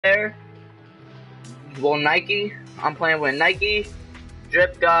There, well, Nike. I'm playing with Nike,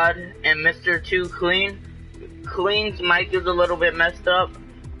 Drip God, and Mr. Too Clean. Clean's mic is a little bit messed up,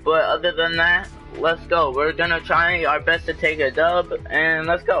 but other than that, let's go. We're gonna try our best to take a dub, and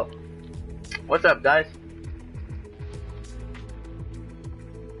let's go. What's up, guys?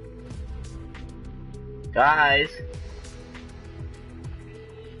 Guys.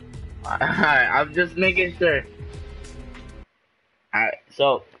 Alright, I'm just making sure. Alright,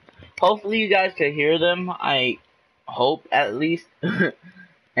 so hopefully you guys can hear them. I hope at least.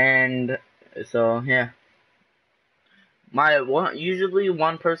 And so yeah. Usually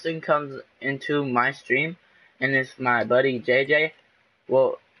one person comes into my stream, and it's my buddy JJ.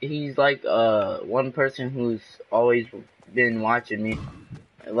 Well, he's like one person who's always been watching me.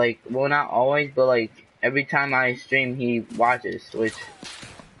 Like, well, not always, but like every time I stream, he watches. Which,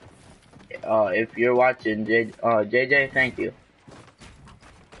 if you're watching, JJ, thank you.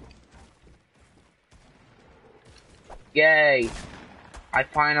 Yay! I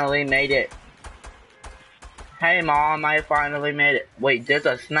finally made it. Hey mom, I finally made it. Wait, there's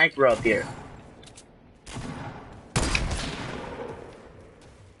a sniper up here.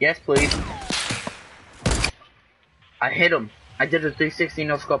 Yes, please. I hit him. I did a 360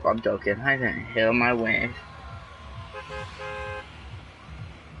 no scope. I'm joking. I didn't hit him. I win.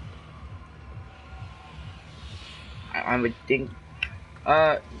 I would think.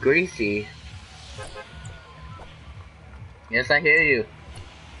 Greasy. Yes, I hear you.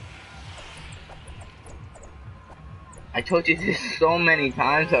 I told you this so many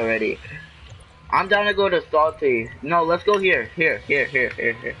times already. I'm down to go to Salty. No, let's go here. Here.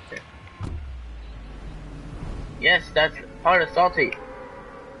 Yes, that's part of Salty.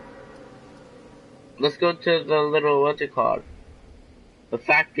 Let's go to the little, what's it called? The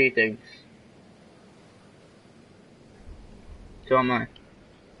factory things. So am I.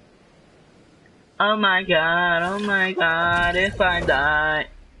 Oh my god, if I die,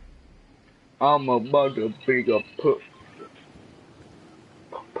 I'm about to be a poop.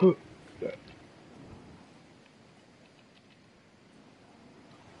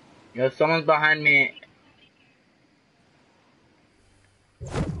 Yo, someone's behind me.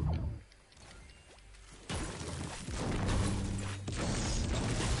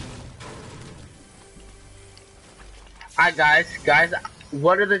 Alright guys,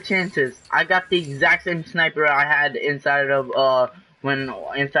 what are the chances? I got the exact same sniper I had inside of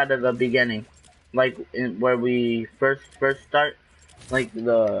inside of the beginning, like where we first start, like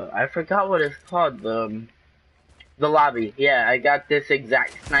I forgot what it's called, the lobby. Yeah, I got this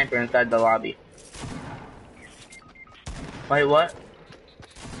exact sniper inside the lobby. Wait, what?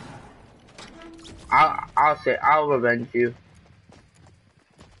 I'll revenge you.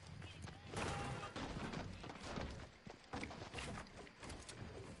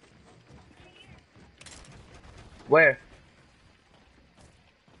 Where?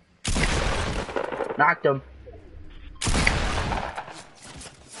 Knocked him.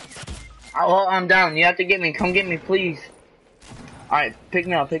 Oh, I'm down. You have to get me. Come get me, please. Alright, pick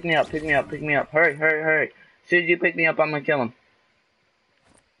me up. Hurry. As soon as you pick me up, I'm gonna kill him.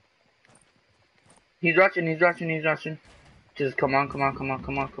 He's rushing. Just come on.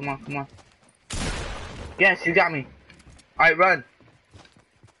 Yes, you got me. Alright, run.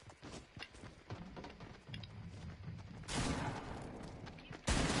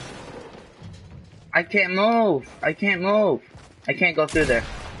 I can't move. I can't go through there.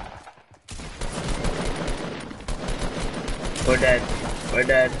 We're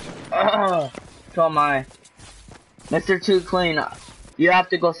dead. Oh, so am I. Mr. Too Clean, you have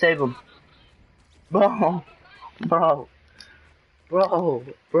to go save him. Bro.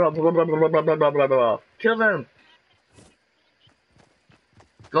 Kill them.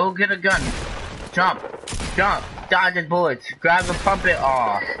 Go get a gun. Jump. Dodge his bullets. Grab the pump it.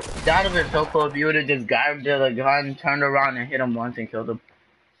 Aw. That would have been so cool if you would have just grabbed the gun, turned around, and hit him once and killed him.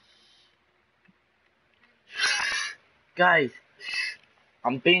 Guys,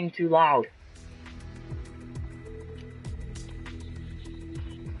 I'm being too loud.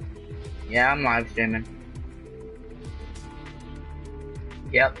 Yeah, I'm live streaming.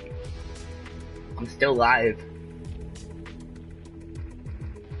 Yep. I'm still live.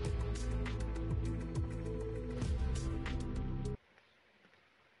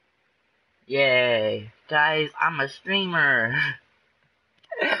 Yay. Guys, I'm a streamer.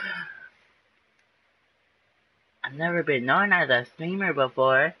 I've never been known as a streamer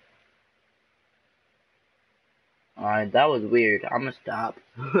before. Alright, that was weird. I'ma stop.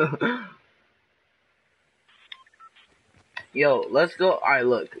 Yo, let's go. Alright,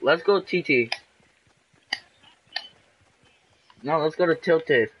 look. Let's go TT. No, let's go to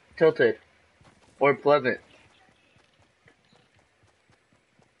Tilted. Tilted. Or Pleasant.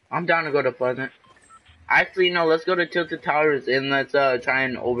 I'm down to go to Pleasant. Actually, no, let's go to Tilted Towers and let's try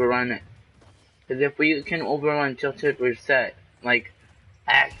and overrun it. Because if we can overrun Tilted, we're set. Like,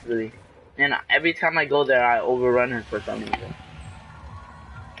 actually. And every time I go there, I overrun it for some reason.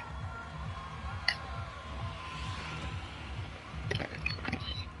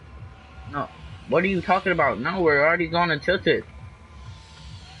 No. What are you talking about? No, we're already going to Tilted.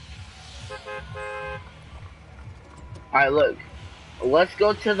 Alright, look. Let's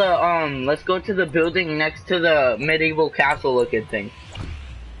go to the building next to the medieval castle looking thing.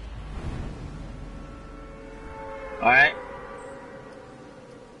 Alright?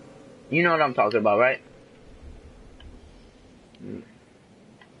 You know what I'm talking about, right?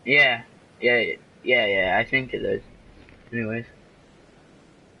 Yeah. Yeah, I think it is. Anyways.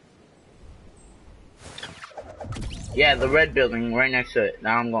 Yeah, the red building right next to it.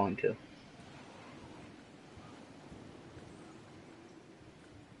 Now I'm going to.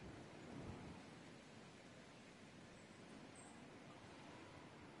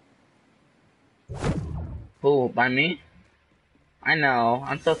 Who, by me? I know,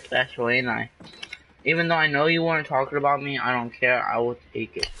 I'm so special, ain't I? Even though I know you weren't talking about me, I don't care, I will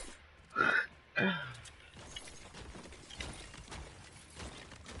take it.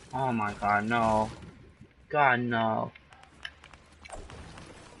 Oh my god, no. God, no.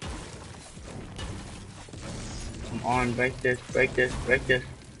 Come on, break this, break this, break this.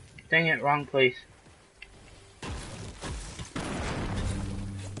 Dang it, wrong place.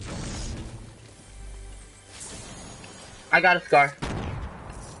 I got a scar.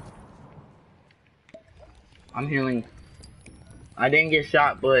 I'm healing. I didn't get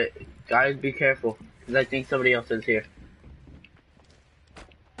shot, but guys, be careful, because I think somebody else is here.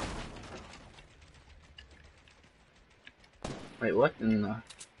 Wait, what in the...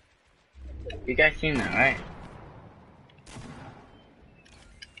 You guys seen that, right?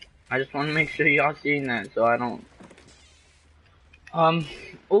 I just want to make sure y'all seen that, so I don't...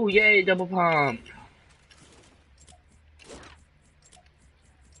 Oh yay, double pump!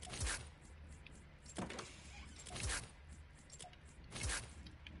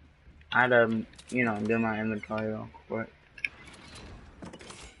 I had to, you know, do my inventory real quick.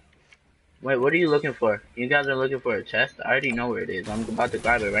 Wait, what are you looking for? You guys are looking for a chest? I already know where it is. I'm about to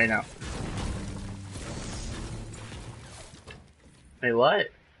grab it right now. Wait, what?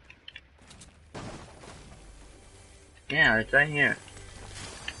 Yeah, it's right here.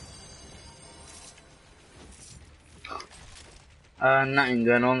 Nothing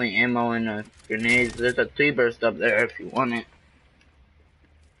good, only ammo and grenades. There's a 3-burst up there if you want it.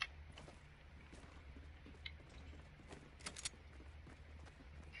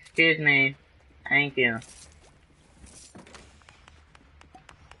 Excuse me. Thank you.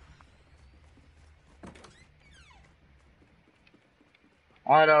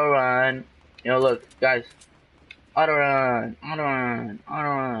 Auto run. Yo, look, guys. Auto run. Auto run. Auto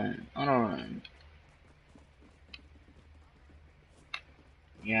run. Auto run.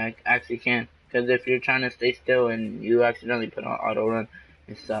 Yeah, I actually can. Because if you're trying to stay still and you accidentally put on auto run,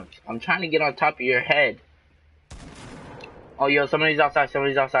 it sucks. I'm trying to get on top of your head. Oh, yo, somebody's outside.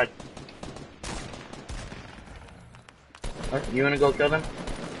 Somebody's outside. What? You wanna go kill them?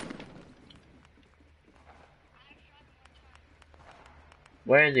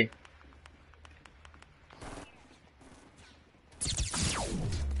 Where is he?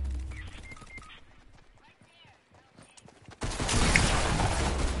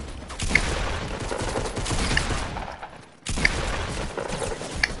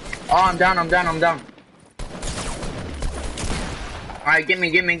 Oh, I'm down, I'm down, I'm down. Alright, get me.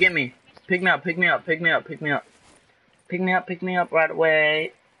 Pick me up. Pick me up right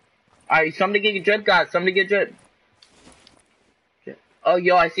away. Alright, somebody get drip, guys. Somebody get drip. Oh,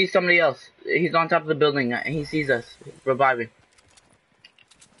 yo, I see somebody else. He's on top of the building. He sees us. Reviving.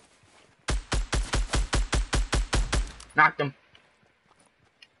 Knocked him.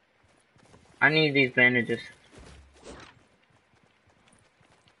 I need these bandages.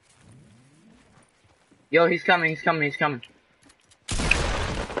 Yo, he's coming.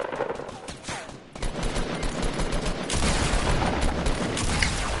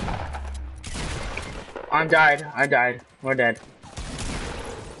 I died. We're dead.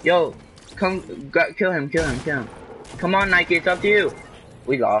 Yo, come, kill him. Come on, Nike, it's up to you.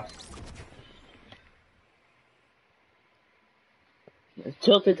 We lost.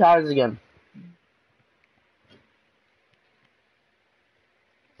 Tilted towers again.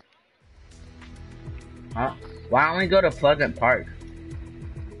 Huh? Why don't we go to Pleasant Park?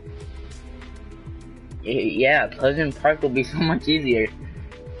 Yeah, Pleasant Park will be so much easier.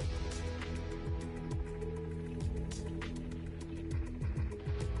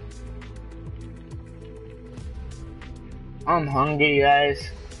 I'm hungry, guys.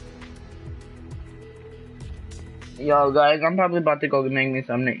 Yo, guys, I'm probably about to go make me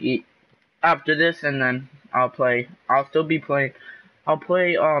something to eat after this, and then I'll play. I'll still be playing. I'll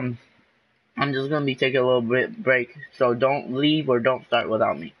play, I'm just gonna be taking a little bit break, so don't leave or don't start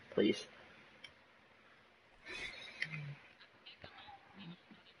without me, please.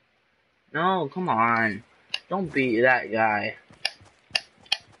 No, come on. Don't be that guy.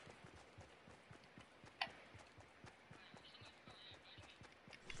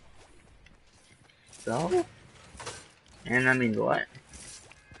 So? And I mean what?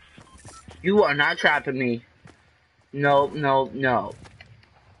 You are not trapping me. No, no, no.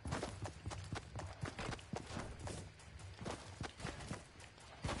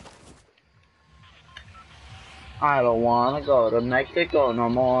 I don't wanna go to Mexico no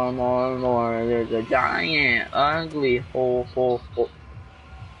more, more. There's a giant, ugly hole.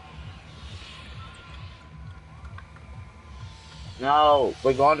 No,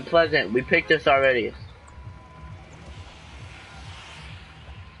 we're going to Pleasant. We picked this already.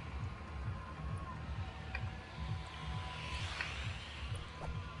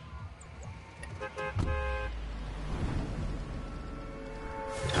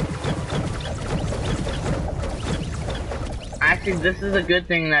 Actually, this is a good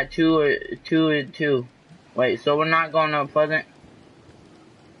thing that two. Wait, so we're not going to Pleasant?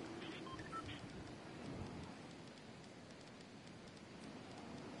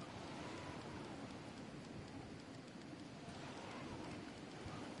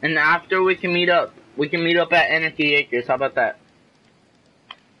 And after we can meet up. We can meet up at Anarchy Acres. How about that?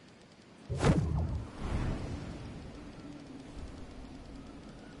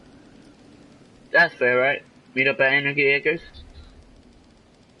 That's fair, right? Meet up at Anarchy Acres?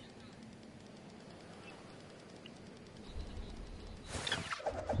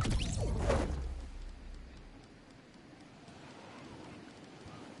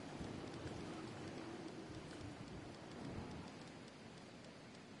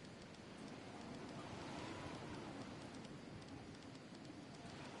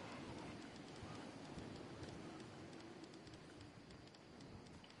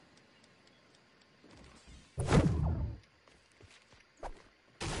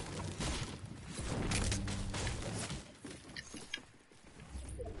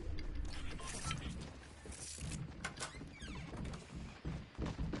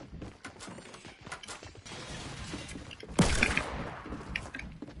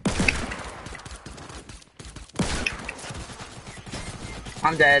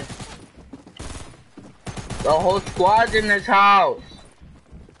 I'm dead. The whole squad's in this house.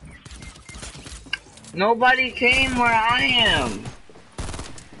 Nobody came where I am.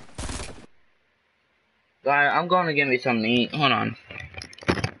 Guys, I'm going to get me something to eat. Hold on.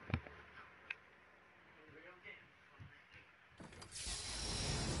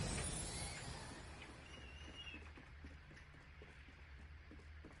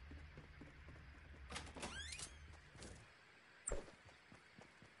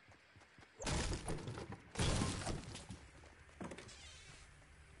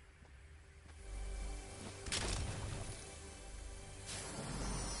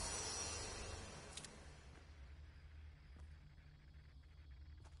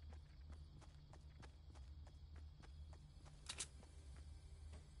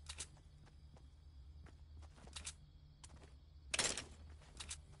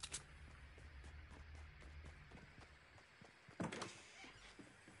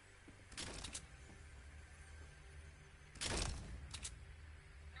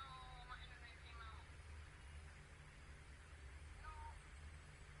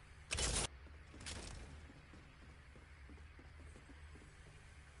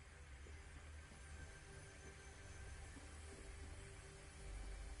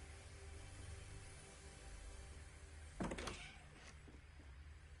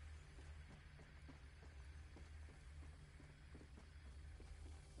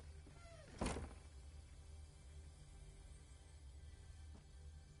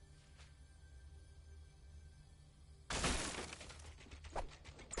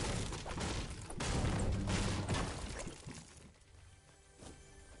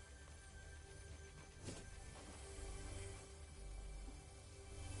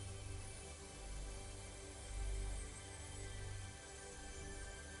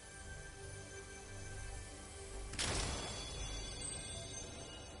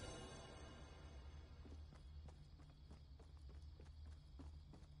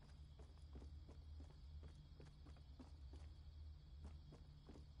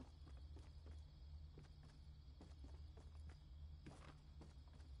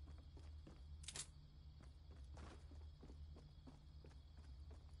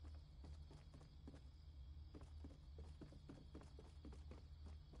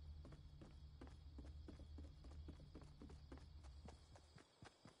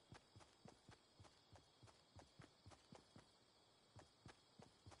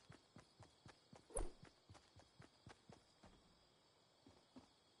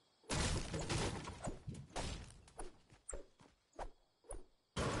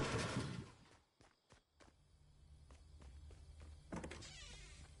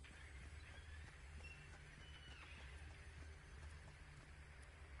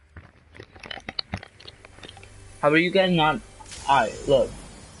 How are you guys not? Alright, look.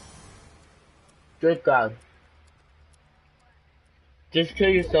 Good God. Just kill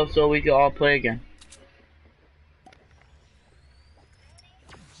yourself so we can all play again.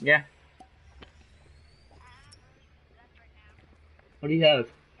 Yeah. What do you have?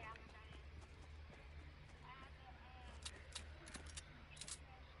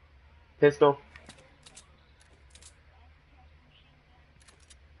 Pistol.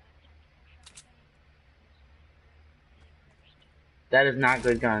 That is not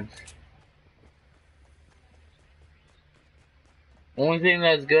good guns. Only thing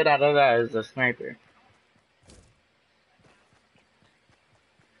that's good out of that is the sniper.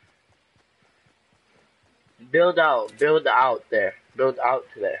 Build out there. Build out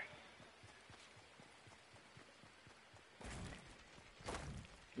to there.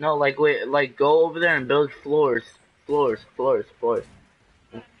 No, like wait, like go over there and build floors. Floors.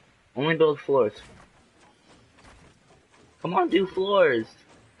 Only build floors. Come on, do floors.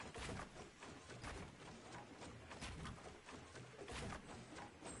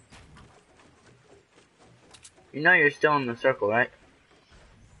 You know you're still in the circle, right?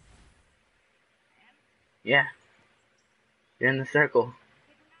 Yeah. You're in the circle.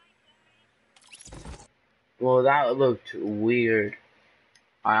 Well, that looked weird.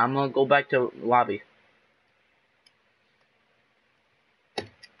 Alright, I'm gonna go back to lobby.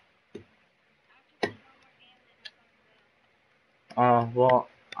 Well,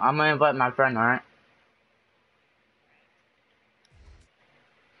 I'm gonna invite my friend, alright?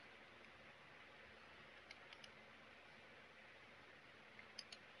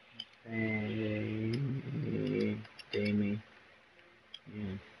 Damien.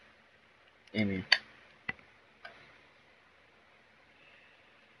 Damien.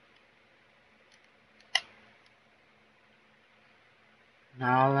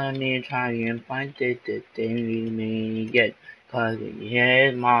 Now let me try and find it that Damien get. Cause he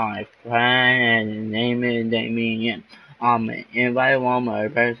is my friend and his name is Damien. I'm gonna invite one more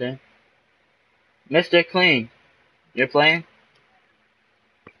person. Mr. Clean, you're playing?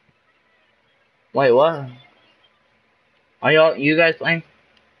 Wait, what? Are you guys playing?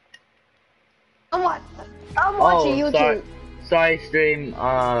 I'm watching YouTube. Sorry, stream.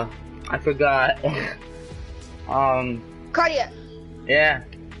 I forgot. Cardiac. Yeah.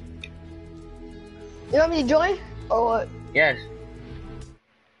 You want me to join or what? Yes.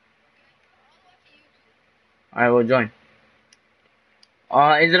 Alright, we'll join. Is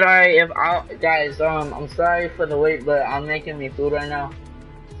it alright if guys, I'm sorry for the wait, but I'm making me food right now.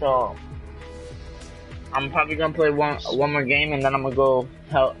 So, I'm probably gonna play one more game and then I'm gonna go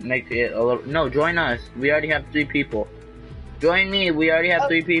help make it a little. No, join us. We already have 3 people. Join me. We already have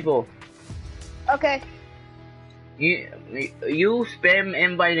 3 people. Okay. You spam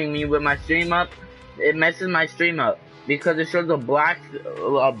inviting me with my stream up. It messes my stream up because it shows a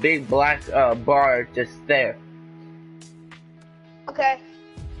big black bar just there. Okay.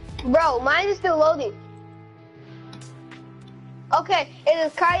 Bro, mine is still loading. Okay, it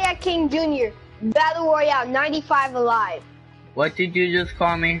is Kayak King Jr. Battle Royale 95 alive. What did you just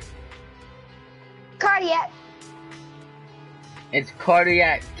call me? Cardiac. It's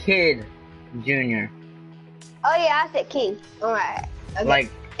Cardiac Kid Jr. Oh yeah, I said King. Alright. Okay. Like,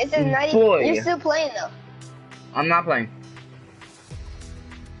 it says 90. boy. You're still playing though. I'm not playing.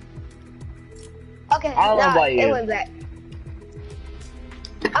 Okay, I'll invite you. It went back.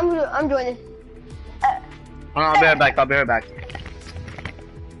 I'm joining. I'll be right back. I'll be right back.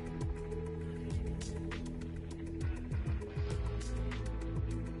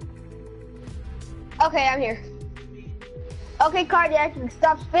 Okay, I'm here. Okay, Cardiac,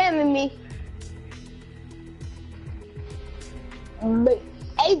 stop spamming me.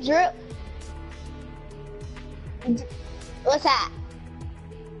 Hey, Drip. What's that?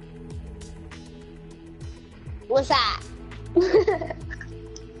 What's that?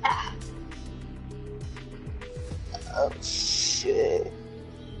 Oh, shit.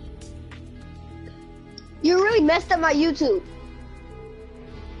 You really messed up my YouTube.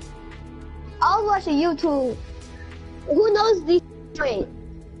 I was watching YouTube. Who knows this train?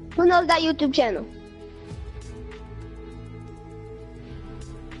 Who knows that YouTube channel?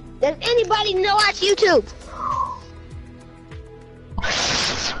 Does anybody know watch YouTube?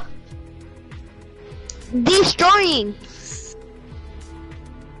 Destroying.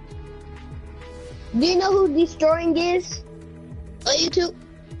 Do you know who Destroying is on YouTube?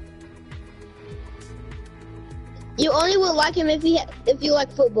 You only will like him if you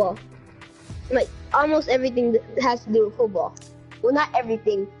like football. Like almost everything that has to do with football. Well, not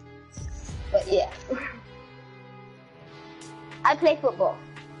everything, but yeah. I play football.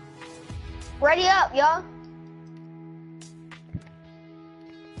 Ready up, y'all.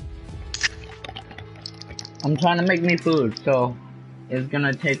 I'm trying to make me food, so it's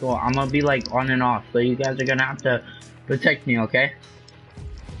gonna take a while. I'm gonna be like on and off, so you guys are gonna have to protect me, okay?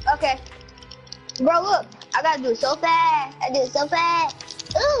 Okay. Bro, look. I gotta do it so fast. I do it so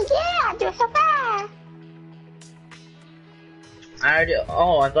fast. Ooh, yeah, I do it so fast. I already.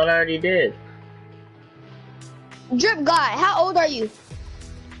 Oh, I thought I already did. Drip guy, how old are you?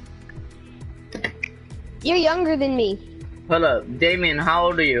 You're younger than me. Hold up, Damien. How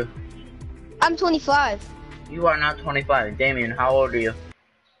old are you? I'm 25. You are not 25, Damien. How old are you?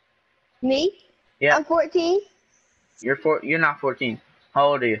 Me? Yeah, I'm 14. You're not 14. How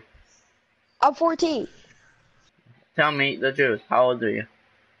old are you? I'm 14. Tell me the truth. How old are you?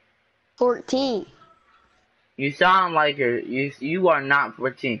 14. You sound like you are not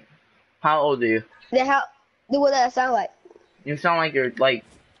 14. How old are you? Then how? Then what does that sound like? You sound like you're like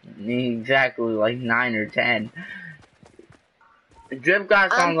exactly like 9 or 10. Drip guy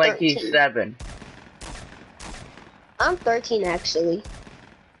I'm sounds like 13. he's 7. I'm 13 actually.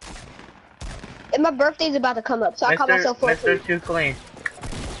 And my birthday's about to come up, so I call myself 14. Mr. Too Clean.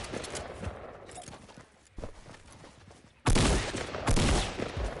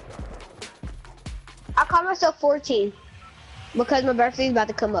 I call myself 14 because my birthday's about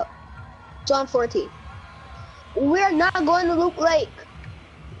to come up. So I'm 14. We're not going to Loop Lake.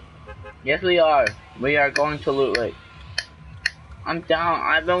 Yes, we are. We are going to Loot Lake. I'm down.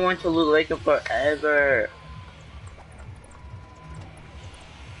 I've been wanting to Loot Lake forever.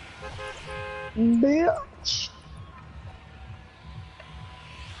 Bitch.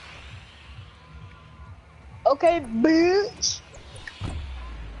 Okay, bitch.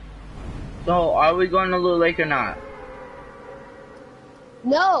 So, are we going to Loot Lake or not?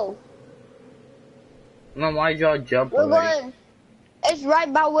 No, Then why'd y'all jump we're already? going. It's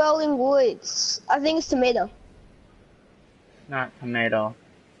right by Welling Woods. I think it's Tomato. Not tomato.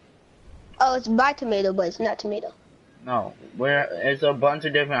 Oh, it's by Tomato, but it's not Tomato. No, it's a bunch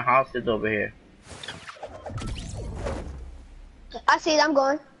of different houses over here. I see it. I'm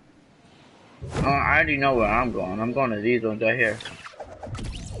going. I already know where I'm going. I'm going to these ones right here.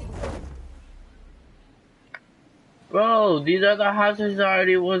 Bro, these are the houses I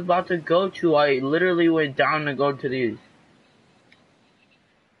already was about to go to. I literally went down to go to these.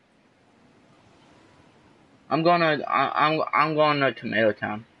 I'm going to Tomato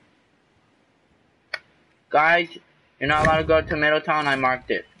Town. Guys, you're not allowed to go to Tomato Town. I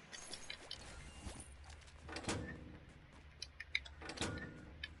marked it.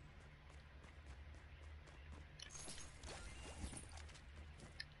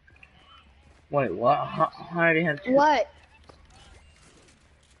 Wait, what? I already have 2. What?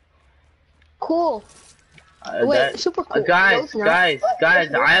 Cool. Wait, super cool. Guys, No, it's not. guys, guys,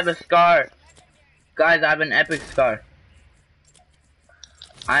 It's not. I have a scar. Guys, I have an epic scar.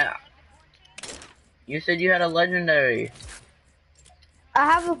 You said you had a legendary. I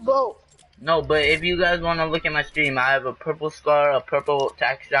have a boat. No, but if you guys want to look at my stream, I have a purple scar, a purple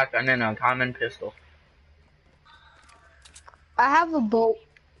tac shotgun, and then a common pistol. I have a boat.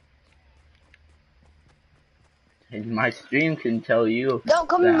 And my stream can tell you Don't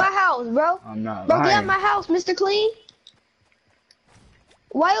come in my house, bro. I'm not Bro, get out lying. my house, Mr. Clean.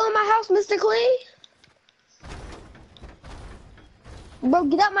 Why you in my house, Mr. Clean? Bro,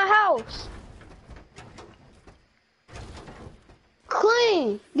 get out my house.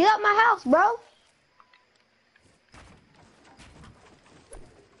 Clean. Get out my house, bro.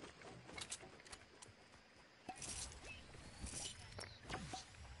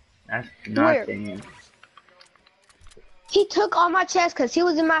 That's nothing. Where? He took all my chests because he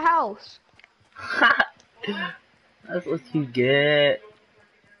was in my house. That's what you get.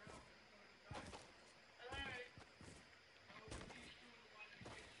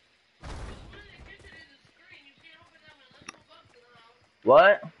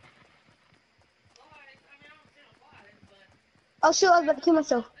 What? Oh, shit, I was about to kill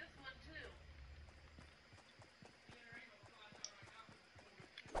myself.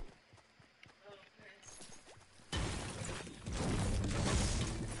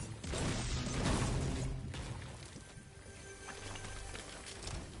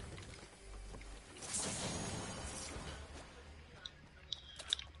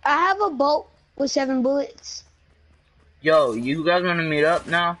 I have a boat with 7 bullets. Yo, you guys want to meet up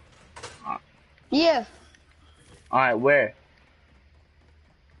now? Yeah. Alright, where?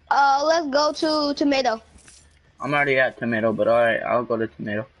 Let's go to Tomato. I'm already at Tomato, but alright, I'll go to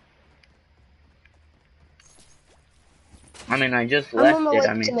Tomato. I mean, I just I'm left on my it, way I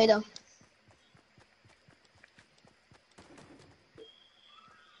to mean. Tomato.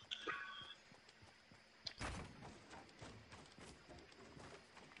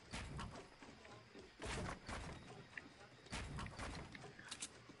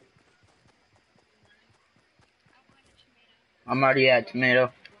 I'm already at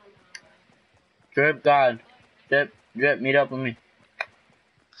tomato. Drip God. Drip, meet up with me.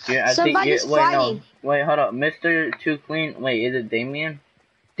 Yeah, I think Somebody's wait, no. fighting. Wait, hold up. Mr. Too Clean. Wait, is it Damien?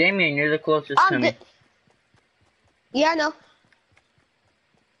 Damien, you're the closest to me. Yeah, I know.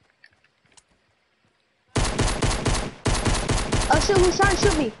 Oh, shoot, who's trying to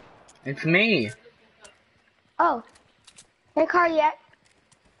shoot me? It's me. Oh. Hey, Cardiac.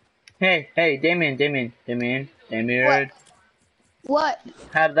 Hey, Damien. What? What?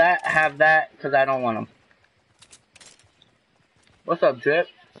 Have that, cause I don't want them. What's up, Drip?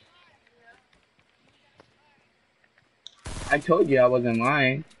 I told you I wasn't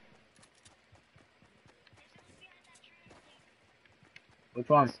lying. Which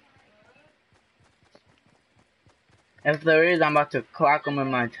one? If there is, I'm about to clock them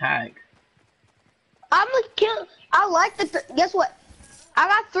in my tag. I'm gonna kill. I like the. Guess what? I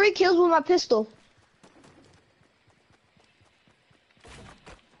got 3 kills with my pistol.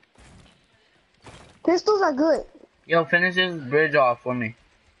 Pistols are good. Yo, finish this bridge off for me.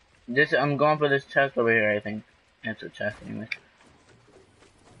 I'm going for this chest over here, I think. It's a chest anyway.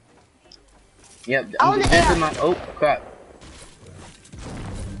 Yep, this is my, oh crap.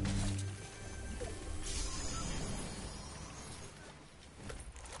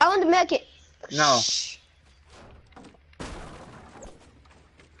 I want to make it. No.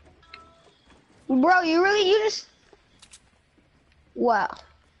 Bro, you just. Wow.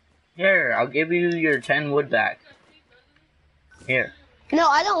 Here, I'll give you your 10 wood back. Here. No,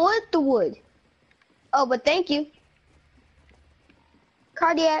 I don't want the wood. Oh, but thank you.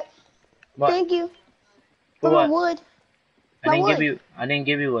 Cardiac. What? Thank you. For my what? wood. I didn't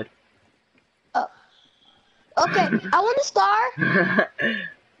give you wood. Oh. Okay, I want a scar. I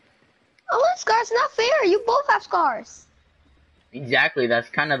want a scar. It's not fair. You both have scars. Exactly, that's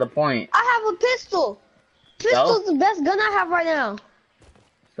kind of the point. I have a pistol. Pistol's the best gun I have right now.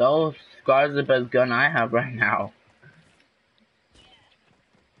 So, Scar's the best gun I have right now.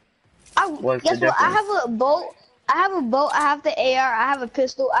 Guess what? I have a bolt. I have the AR. I have a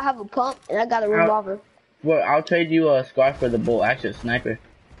pistol. I have a pump, and I got a revolver. Well, I'll trade you a Scar for the bolt. Actually, a sniper.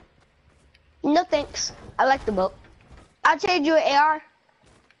 No thanks. I like the bolt. I'll trade you an AR.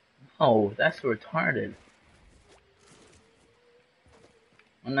 Oh, that's retarded.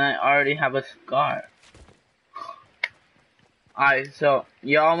 And I already have a Scar. Alright, so,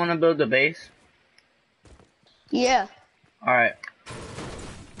 y'all wanna build a base? Yeah. Alright.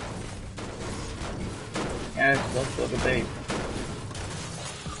 Yes, let's build a base.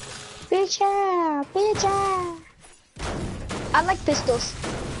 Bitcha. I like pistols.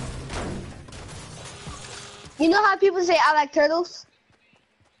 You know how people say I like turtles?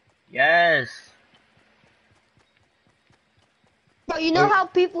 Yes. Bro, you know how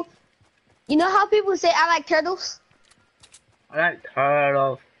people say I like turtles? I like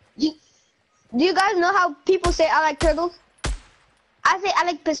turtles. Do you guys know how people say I like turtles? I say I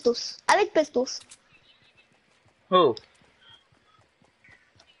like pistols. I like pistols. Who?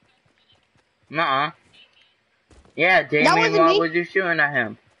 Nuh-uh. Yeah, Damien, why was you shooting at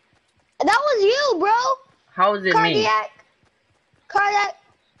him? That was you, bro. How was it me? Cardiac.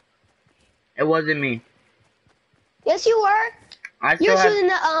 It wasn't me. Yes, you were. You're shooting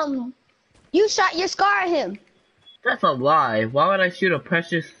the, you shot your Scar at him. That's a lie. Why would I shoot a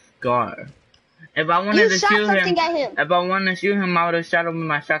precious Scar? If I wanted to shoot him, if I wanted to shoot him, I would have shot him with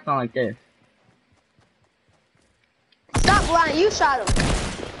my shotgun like this. Stop lying. You shot him.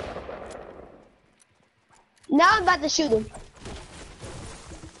 Now I'm about to shoot him.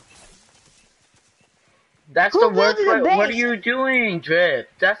 That's the worst place. What are you doing, Drip?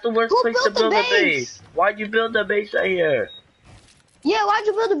 That's the worst place to build a base. Why'd you build a base right here? Yeah, why'd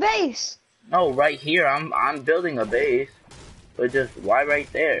you build a base? No, right here. I'm building a base. But just why right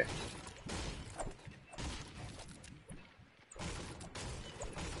there?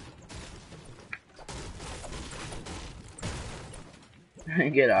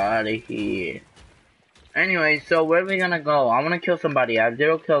 Get out of here. Anyway, so where are we gonna go? I wanna kill somebody. I have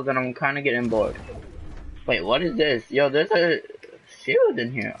 0 kills and I'm kinda getting bored. Wait, what is this? Yo, there's a shield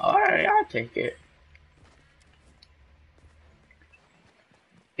in here. Alright, I'll take it.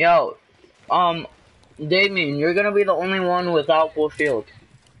 Yo, Damien, you're gonna be the only one without full shield.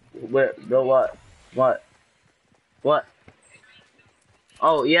 The what? What?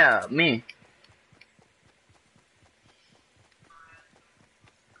 Oh, yeah, me.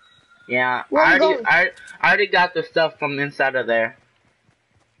 Yeah, I already got the stuff from inside of there.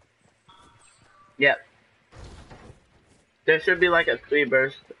 Yep. There should be like a 3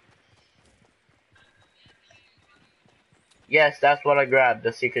 burst. Yes, that's what I grabbed,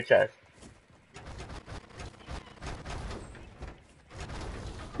 the secret chest.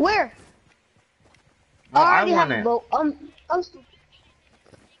 Where? Oh, I I already have want a it. boat. I'm stupid.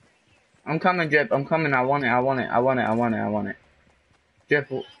 I'm coming, Drip. I'm coming. I want it. I want it. I want it. I want it. I want it. Drip.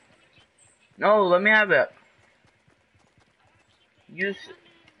 No, let me have it. Use.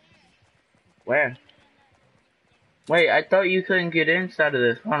 Where? Wait, I thought you couldn't get inside of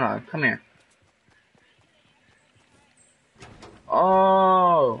this. Hold on. Come here.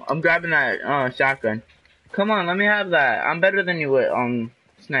 Oh, I'm grabbing that shotgun. Come on, let me have that. I'm better than you with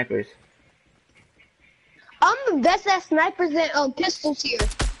snipers. I'm the best at snipers and pistols here.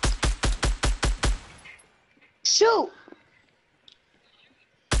 Shoot!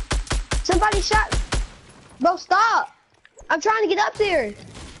 Somebody shot. Bro, stop! I'm trying to get up there.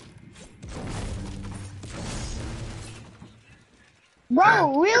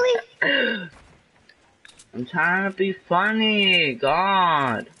 Bro, really? I'm trying to be funny.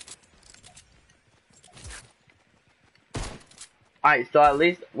 God. Alright, so at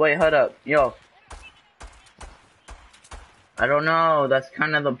least wait, hold up. Yo. I don't know. That's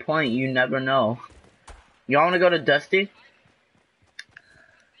kind of the point. You never know. Y'all wanna go to Dusty?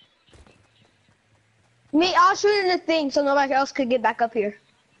 Me, I'll shoot in the thing so nobody else could get back up here.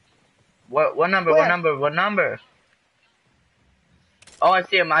 What number? Where? What number? What number? Oh, I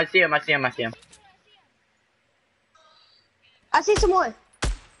see him. I see him. I see him. I see him. I see someone.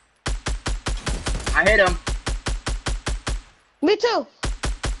 I hit him. Me too.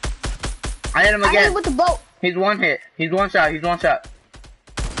 I hit him I hit again. him with the boat. He's one hit. He's one shot. He's one shot.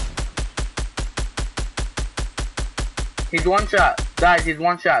 He's one shot. Guys, he's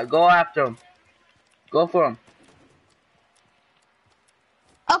one shot. Go after him. Go for him.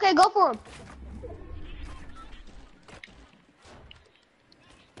 Okay, go for him.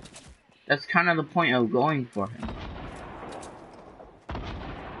 That's kind of the point of going for him.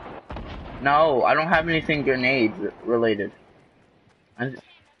 No, I don't have anything grenade related. I'm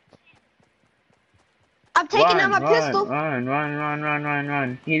taking out my pistol.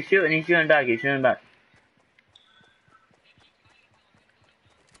 Run. He's shooting back,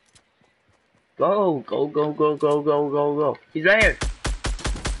 Go. He's right here.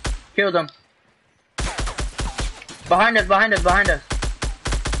 Killed him. Behind us.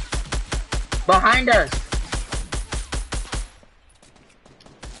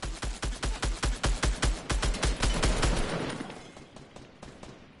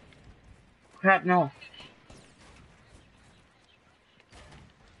 Crap, no.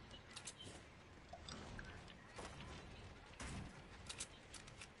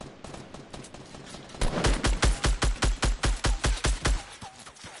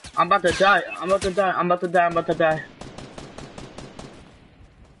 I'm about to die.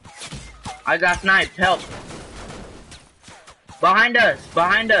 I got sniped. Help. Behind us.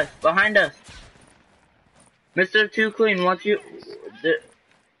 Mr. Too Clean, once you...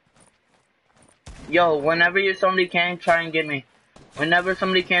 Yo, whenever somebody can, try and get me. I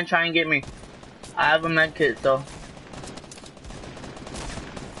have a med kit, so...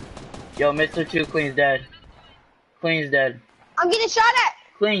 Yo, Mr. Too Clean's dead. Clean's dead. I'm getting shot at.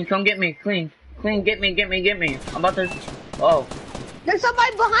 Clean, come get me. Clean, get me. I'm about to... Oh. There's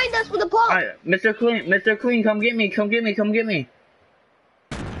somebody behind us with a pump. Alright, Mr. Clean, come get me.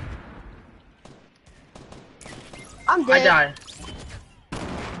 I'm dead. I died.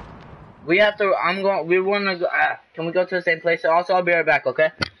 We have to, we wanna go, can we go to the same place? Also, I'll be right back, okay?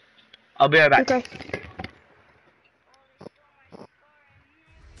 I'll be right back. Okay.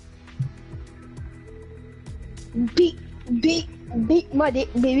 Beat my dick,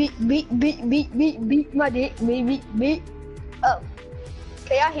 baby. Beat my dick, baby. Beat. Oh.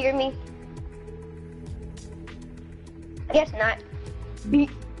 Can y'all hear me? I guess not. Beat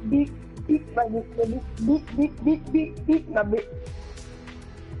my dick, baby. Beat my dick.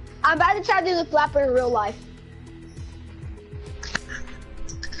 I'm about to try to do the flapper in real life.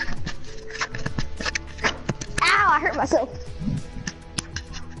 Ow, I hurt myself.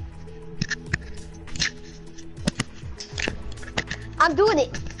 I'm doing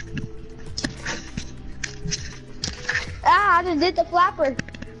it. Ah, I just did the flapper.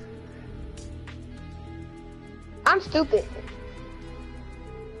 I'm stupid.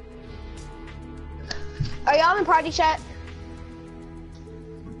 Are y'all in party chat?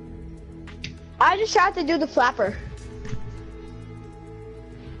 I just tried to do the flapper.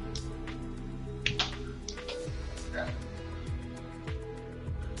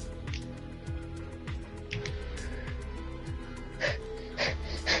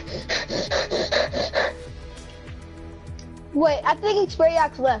 Wait, I think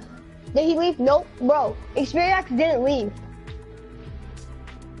Xperiax left. Did he leave? Nope, bro. Xperiax didn't leave.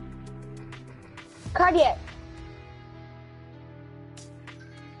 Cardiac.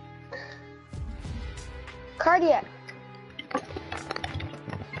 Cardiac.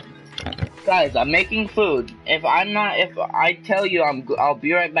 Guys, I'm making food. If I tell you I'll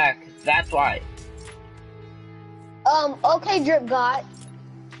be right back. That's why. Okay, Drip God.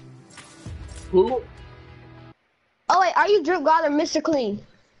 Who? Oh wait, are you Drip God or Mr. Clean?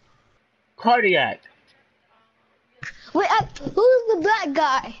 Cardiac. Wait, who's the black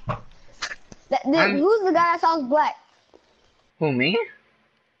guy? Who's the guy that sounds black? Who, me?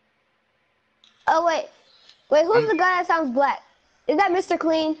 Oh wait, who's the guy that sounds black? Is that Mr.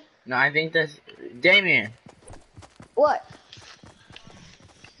 Clean? No, I think that's Damien. What?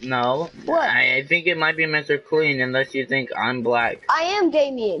 No. What? I think it might be Mr. Clean unless you think I'm black. I am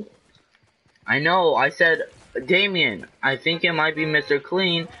Damien. I know, I said Damien. I think it might be Mr.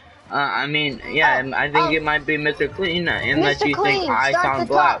 Clean. I mean, yeah, I think it might be Mr. Clean unless Mr. you Clean, think I start sound the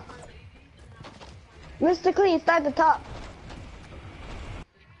black. top. Mr. Clean, start the top.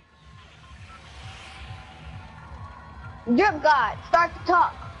 Drip God, start the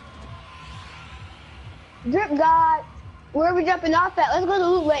top. Drip God, where are we jumping off at? Let's go to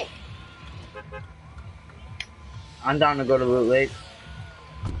Loot Lake. I'm down to go to Loot Lake.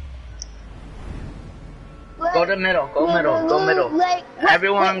 Go to middle, go middle, go middle. Lake.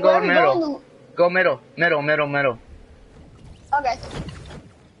 Everyone go middle. Go middle, middle. Okay.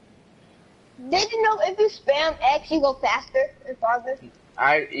 Did you know if you spam X, you go faster and farther?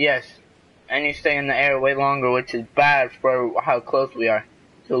 Yes. And you stay in the air way longer, which is bad for how close we are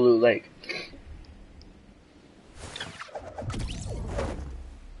to Loot Lake.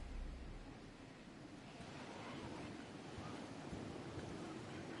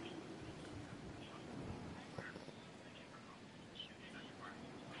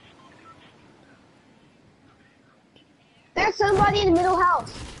 There's somebody in the middle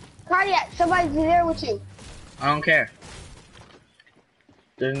house. Cardiac, somebody's there with you. I don't care.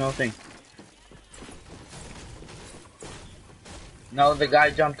 There's no thing. No, the guy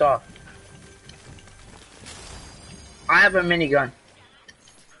jumped off. I have a minigun.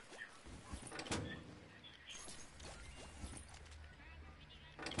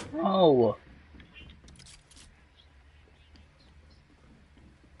 Oh.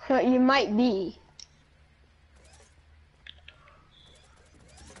 You might be.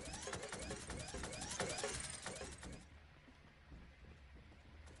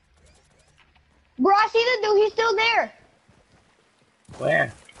 Bro, I see the dude. He's still there.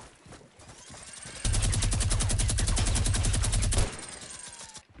 Where?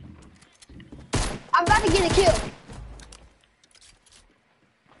 I'm about to get a kill.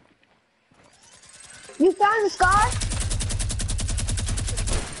 You found the scar?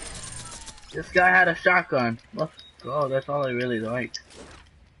 This guy had a shotgun. Let's go. That's all I really like.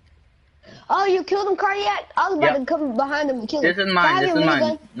 Oh, you killed him, Cardiac? I was about to come behind him and kill him. This is mine. This is mine.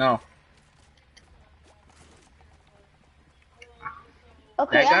 Gun? No.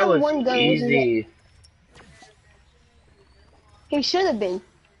 Okay, That I guy have was one gun. easy. He should have been.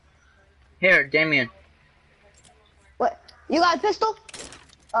 Here, Damien. What? You got a pistol?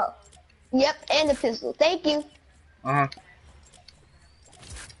 Oh. Yep, and a pistol. Thank you. Uh-huh.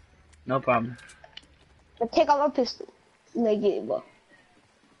 No problem. I'll take out my pistol. Negative, bro.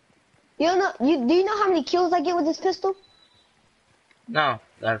 You don't know, do you know how many kills I get with this pistol? No,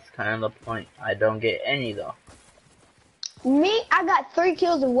 that's kind of the point. I don't get any, though. Me, I got 3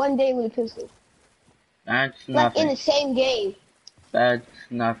 kills in one day with a pistol. That's Like nothing. in the same game. That's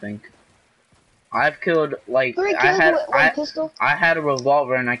nothing. I've killed, like, 3 kills with one pistol? I had a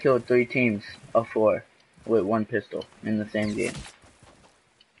revolver and I killed 3 teams of 4 with 1 pistol in the same game.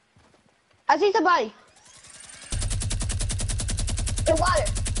 I see somebody. In water.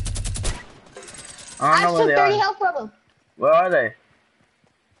 I don't know where they took 30 are. health from him. Where are they?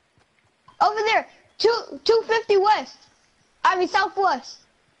 Over there. 250 west. I mean southwest.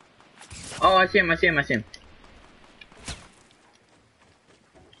 Oh, I see him.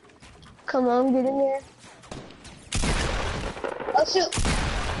 Come on, get in there. Oh shoot.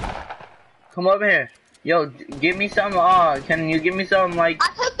 Come over here. Yo, give me some, can you give me some, like... I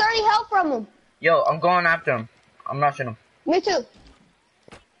took 30 health from him. Yo, I'm going after him. I'm rushing him. Me too.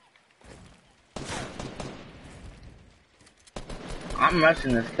 I'm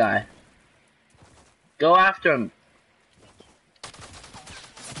rushing this guy. Go after him.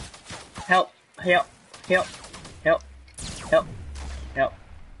 Help.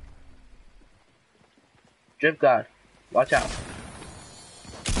 Drip God, watch out.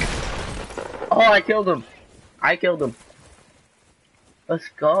 Oh, I killed him. Let's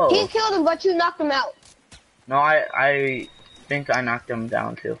go. He killed him, but you knocked him out. No, I think I knocked him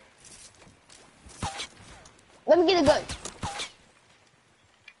down too. Let me get a gun.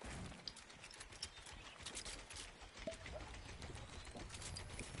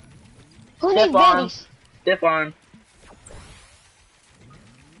 Who Stiff needs arm. bandies? Stiff arm.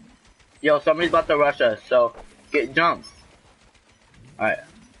 Yo, somebody's about to rush us, so get jump. Alright.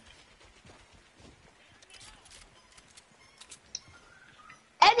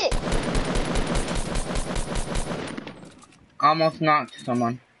 Edit. Almost knocked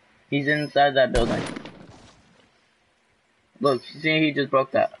someone. He's inside that building. Look, see, he just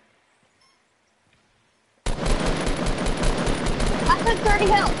broke that. I took 30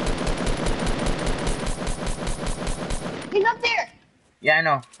 health. He's up there. Yeah, I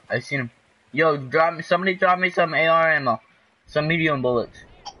know. I seen him. Yo, somebody drop me some AR ammo. Some medium bullets.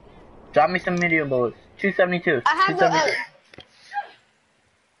 Drop me some medium bullets. 272. I have no edit.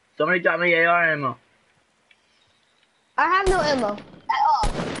 Somebody drop me AR ammo. I have no ammo at all.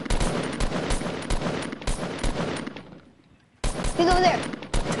 He's over there.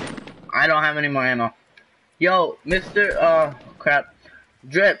 I don't have any more ammo. Yo, Mr. Crap.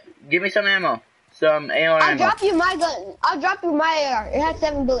 Drip, give me some ammo. Some AR I'll ammo. drop you my gun. I'll drop you my AR. It has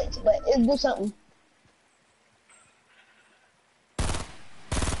 7 bullets, but it'll do something.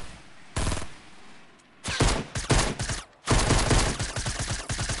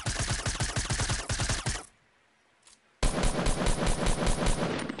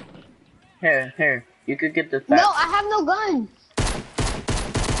 Here. You could get this No, back. I have no gun.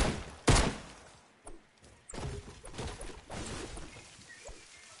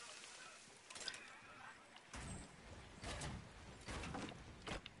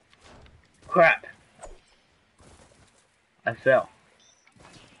 Crap. I fell.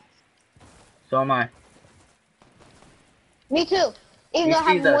 So am I. Me too. Even though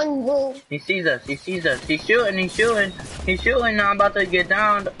I have one blue. He sees us. He's shooting. He's shooting. Now I'm about to get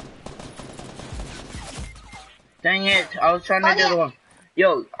down. Dang it. I was trying to do the one.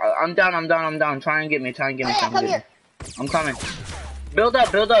 Yo, I'm down. Try and get me. Come here. I'm coming. Build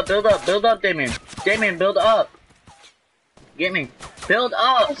up, Damien. Damien, build up. Get me. Build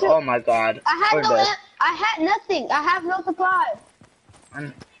up. Oh my god. I had nothing. I have no supplies.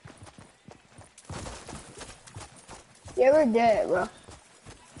 Yeah, we're dead, bro.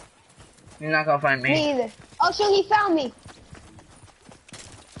 You're not gonna find me. Me either. Oh, so he found me.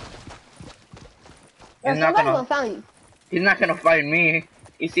 He's not gonna find you. He's not gonna find me.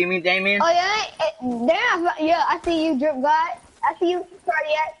 You see me, Damien? Oh yeah, yeah. I see you, Drip God. I see you,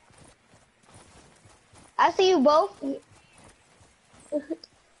 Cardiac. I see you both.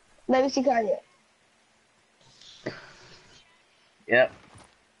 Let me see Cardiac. Yep.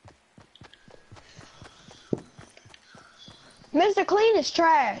 Mr. Clean is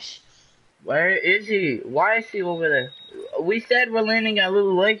trash. Where is he? Why is he over there? We said we're landing at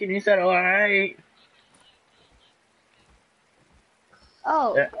Little Lake, and you said, all right.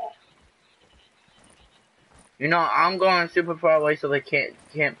 Oh. Yeah. You know, I'm going super far away so they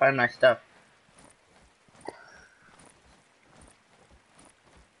can't find my stuff.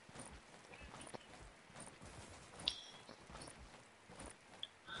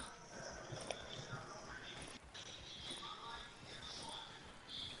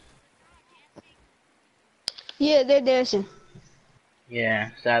 Yeah, they're dancing.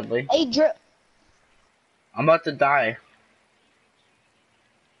 Yeah, sadly. Hey, Drip. I'm about to die.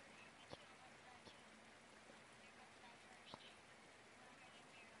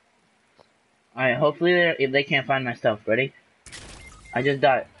 Alright, hopefully they can't find my stuff. Ready? I just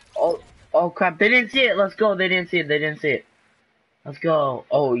died. Oh crap, they didn't see it. Let's go. They didn't see it. Let's go.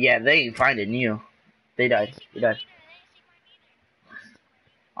 Oh yeah, they ain't finding you. They died.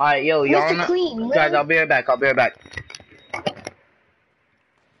 Alright, yo, y'all Mr. Clean, guys, I'll be right back.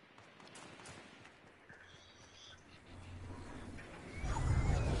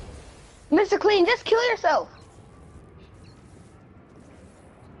 Mr. Clean, just kill yourself.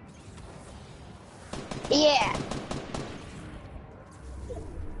 Yeah.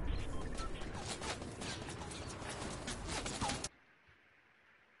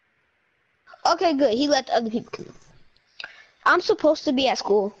 Okay, good. He let the other people come. I'm supposed to be at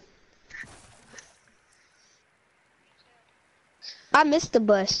school. I missed the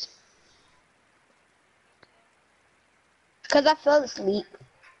bus. Cause I fell asleep.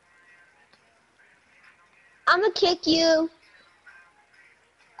 I'ma kick you.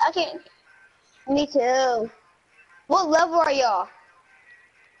 Okay. Me too. What level are y'all?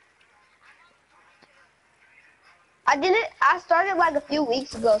 I started like a few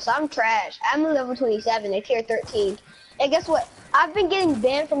weeks ago, so I'm trash. I'm a level 27 at tier 13. And guess what? I've been getting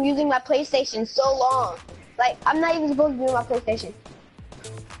banned from using my PlayStation so long. Like, I'm not even supposed to be on my PlayStation.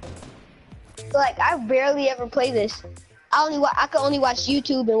 So, like, I barely ever play this. I can only watch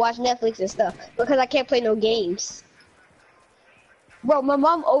YouTube and watch Netflix and stuff because I can't play no games. Bro, my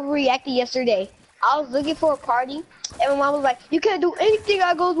mom overreacted yesterday. I was looking for a party, and my mom was like, "You can't do anything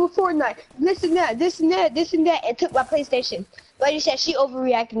that goes with Fortnite. This and that, this and that, this and that," and took my PlayStation. But she said she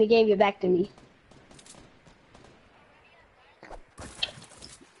overreacted and gave it back to me.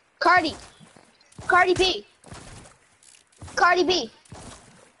 Cardi, Cardi B, Cardi B,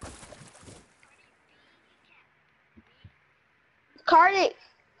 Cardi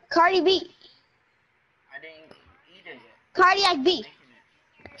B, I didn't eat it yet. Cardiac B,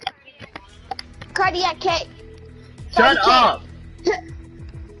 Cardiac K, Shut Cardi up! K.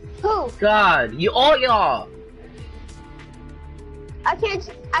 Who? God, you all y'all. I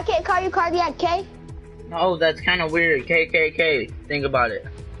can't call you Cardiac K. No, that's kind of weird. KKK. Think about it.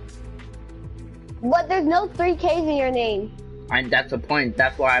 But there's no 3 Ks in your name. And that's the point.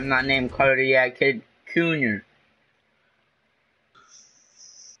 That's why I'm not named Cardiac Kid Jr.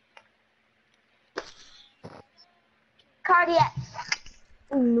 Cardiac.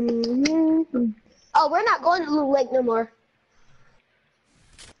 Oh, we're not going to Loot Lake no more.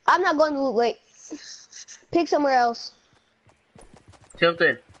 I'm not going to Loot Lake. Pick somewhere else.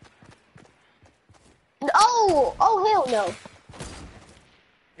 Tilted. Oh hell no.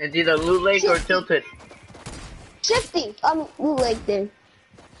 It's either Loot Lake or Tilted. Shifty. Loot Lake then.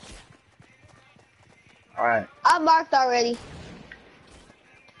 Alright. I'm marked already.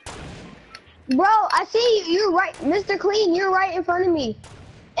 Bro, I see you. You're right, Mr. Clean. You're right in front of me.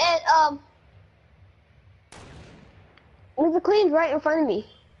 And Mr. Clean's right in front of me.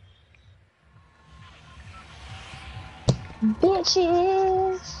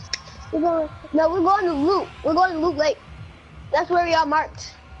 Bitches. We're going to Loot. We're going to Loot Lake. That's where we are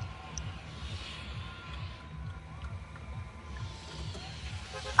marked.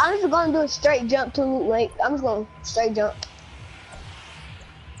 I'm just gonna do a straight jump to Loot Lake. I'm just gonna straight jump.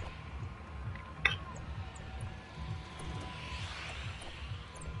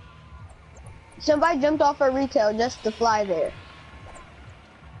 Somebody jumped off a retail just to fly there.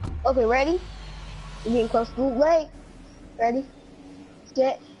 Okay, ready? We're getting close to Loot Lake. Ready?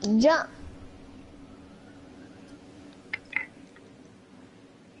 Set, jump.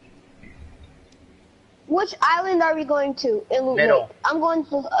 Which island are we going to in Loot Middle. Lake? I'm going to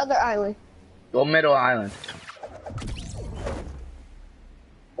the other island. Go middle island.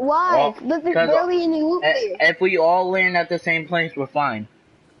 Why? Well, But there's barely any loot there. If we all land at the same place, we're fine.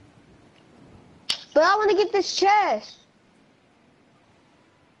 But I want to get this chest.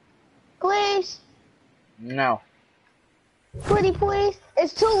 Please. No. Pretty please.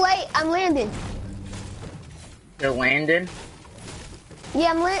 It's too late. I'm landing. You're landing?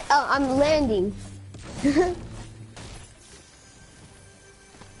 Yeah, I'm landing.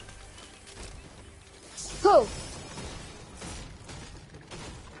 Who?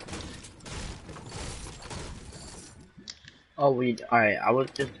 Oh, alright, I was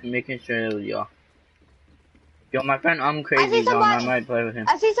just making sure it was y'all. Yo, my friend, I'm crazy, though, and I might play with him.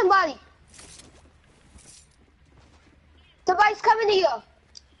 I see somebody. Somebody's coming to you.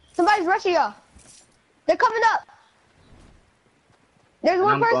 Somebody's rushing you. They're coming up. There's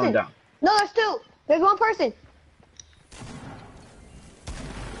one person. Going down. No, there's 2. There's 1 person.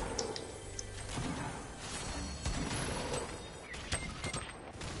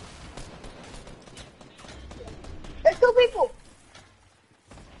 There's 2 people.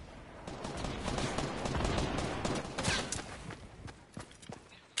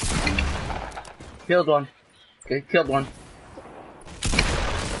 Killed one. Okay, killed one.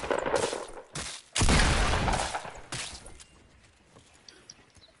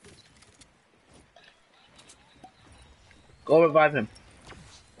 Go revive him.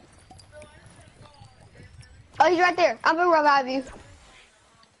 Oh, he's right there. I'm gonna revive you.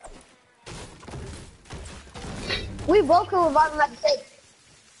 We both can revive him at the same.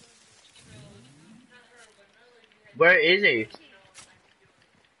 Where is he?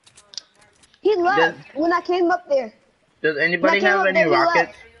 He left when I came up there. Does anybody have any he rockets?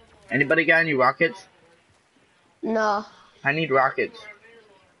 left. Anybody got any rockets? No. I need rockets.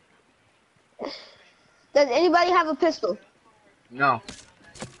 Does anybody have a pistol? No.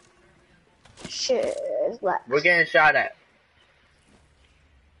 Shit, it's black. We're getting shot at.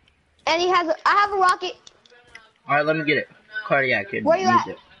 And I have a rocket. Alright, let me get it. Cardiac kid. Where you use at?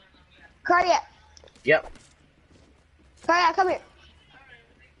 it. Cardiac. Yep. Cardiac, come here.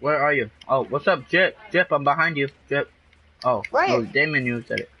 Where are you? Oh, what's up, Jip? Jip, I'm behind you. Jip. Oh, Right no, here. Damon, you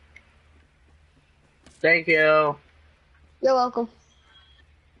said it. Thank you. You're welcome.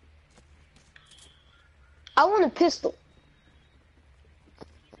 I want a pistol.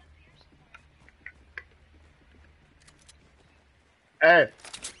 Hey.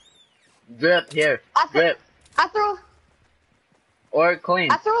 Drip, here. Drip. I threw. Or clean.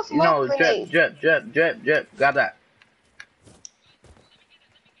 I threw a smoke No, drip, grenade. drip, drip, drip, drip. Grab that.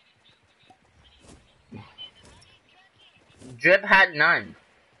 Drip had none.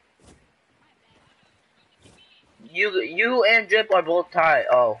 You and Drip are both tied.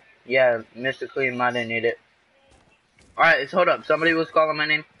 Oh, yeah, Mr. Clean might have need it. Alright, hold up. Somebody was calling my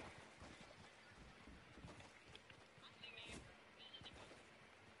name.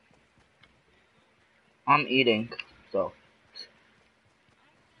 I'm eating, so.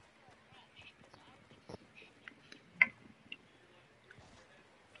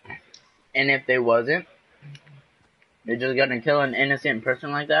 And if they wasn't, they're just gonna kill an innocent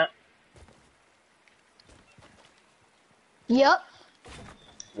person like that? Yep.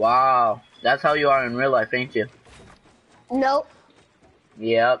 Wow. That's how you are in real life, ain't you? Nope.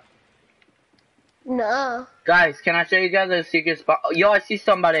 Yep. Nuh-uh. Guys, can I show you guys a secret spot? Oh, yo, I see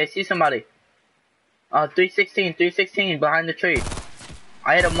somebody. 316 behind the tree.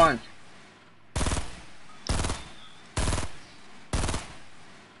 I hit him once.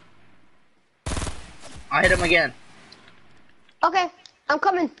 I hit him again. Okay, I'm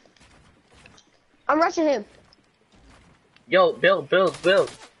coming. I'm rushing him. Yo, build.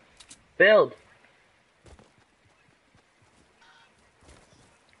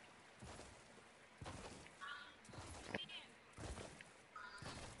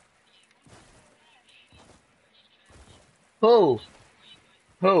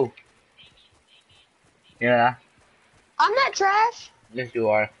 Who? Yeah, I'm not trash. yes you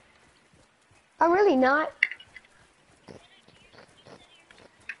are. I'm really not.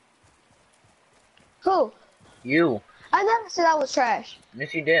 Who? You. I never said I was trash.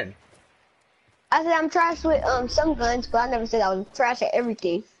 Yes you did. I said I'm trash with some guns, but I never said I was trash at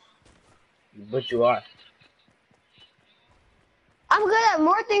everything. But you are. I'm good at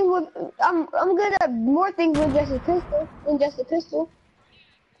more things with I'm good at more things with just a pistol than just a pistol.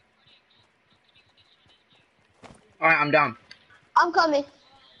 Alright, I'm down. I'm coming.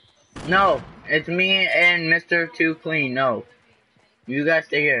 No, it's me and Mr. Too Clean. No. You guys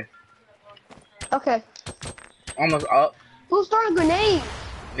stay here. Okay. Almost up. Who's throwing grenades?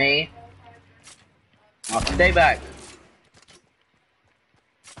 Me. I'll stay back.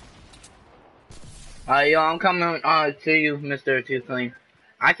 Yo, I'm coming to you, Mr. Too Clean.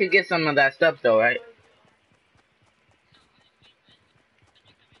 I could get some of that stuff though, right?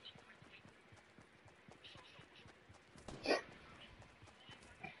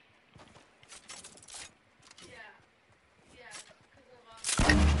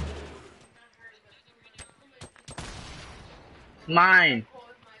 Mine.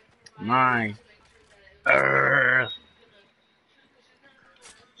 Urgh.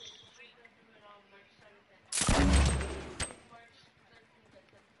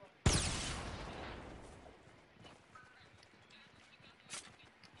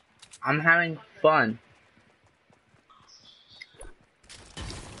 I'm having fun.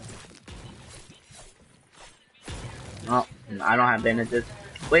 Oh, I don't have bandages.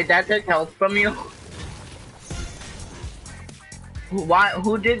 Wait, that took health from you? Why?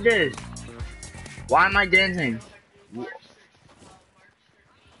 Who did this? Why am I dancing?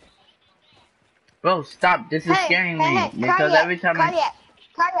 Bro, stop. This is scaring me. Because every time cardiac.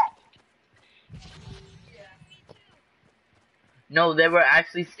 No, they were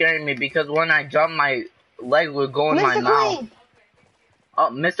actually scaring me because when I jumped, my leg would go in my Mr. mouth. Clean. Oh,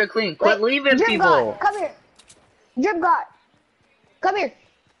 Mr. Clean, quit leaving Drip people. God, come here. Drip God, come here.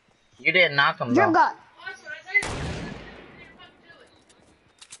 You didn't knock him Drip though. God.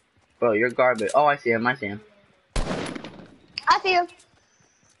 Bro, you're garbage. Oh, I see him. I see him.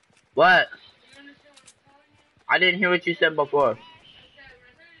 What? I didn't hear what you said before.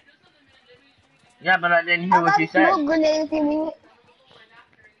 Yeah, but I didn't hear what you said. Smoke grenade if you need it.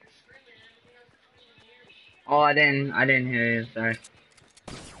 Oh, I didn't hear you. Sorry.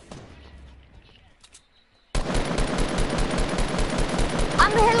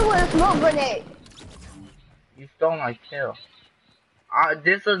 I'm gonna hit him with a smoke grenade. You stole my kill.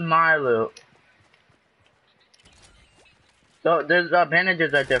 This is my loot. So there's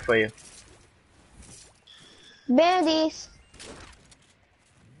bandages right there for you. Bandies.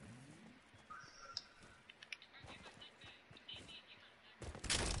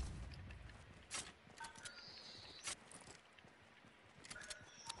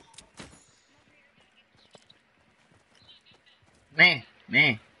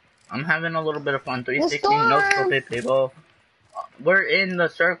 Me. I'm having a little bit of fun. 316, no scope it, people. We're in the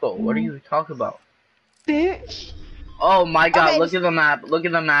circle. What are you talking about? Bitch. Oh my god, Okay, look at the map. Look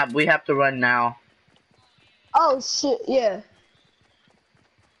at the map. We have to run now. Oh shit, yeah.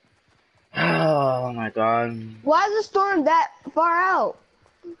 Oh my my god. Why is the storm that far out?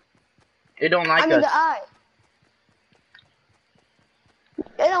 They don't like I mean us. the eye.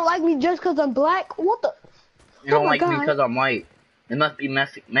 They don't like me just because I'm black? What the? They don't Oh my like me God. because I'm white. It must be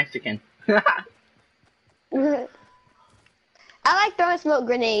Mexican. I like throwing smoke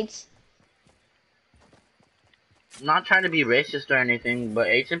grenades. I'm not trying to be racist or anything, but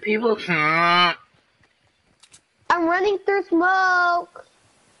Asian people. I'm running through smoke.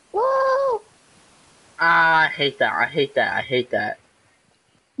 Whoa! I hate that. I hate that. I hate that.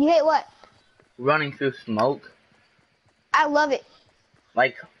 You hate what? Running through smoke. I love it.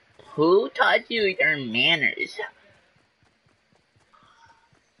 Like, who taught you your manners?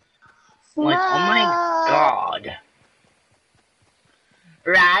 Like, oh my god.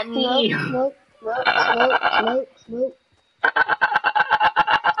 Rodney! Smoke, smoke, smoke, smoke, smoke.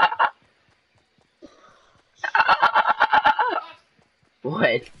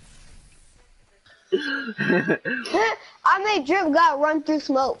 What? I made Drip God run through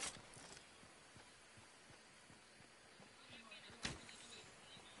smoke.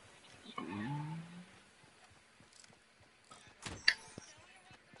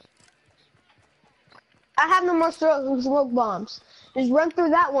 I have no more smoke bombs. Just run through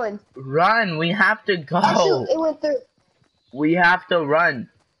that one. Run! We have to go! Shoot, it went through. We have to run.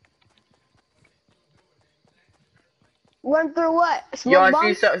 Run through what? Smoke Yo, I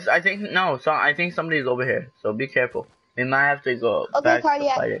bombs? see. I think no. So I think somebody's over here. So be careful. We might have to go Okay, back to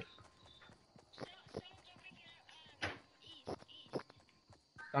cardiac. fight it.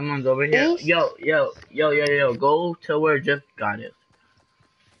 Someone's over here. East? Yo. Go to where Jeff got it.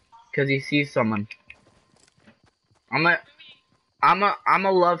 Cause he sees someone. I'ma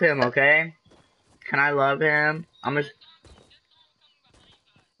love him. Okay? Can I love him?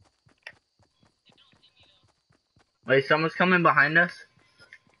 Wait, someone's coming behind us?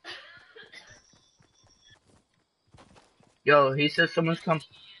 Yo, he says someone's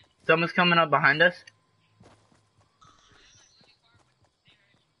coming up behind us?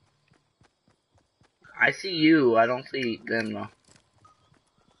 I see you, I don't see them though.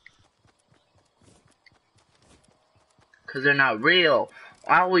 Cause they're not real.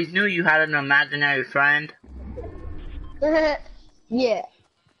 I always knew you had an imaginary friend. Yeah.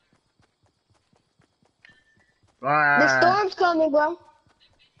 The storm's coming, bro.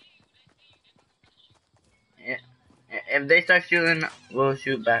 If they start shooting, we'll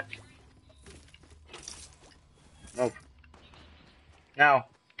shoot back. Nope. No.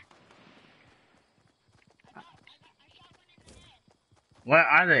 Where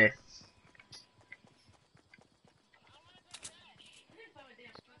are they?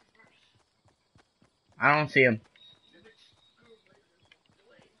 I don't see them.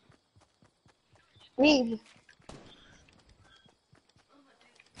 Me.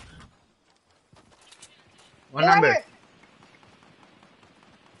 What They're right number? here.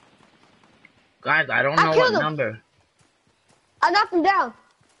 Guys, I don't I know killed what him. number. I knocked him down.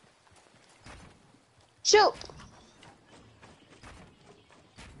 Shoot.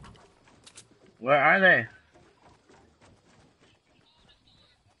 Where are they?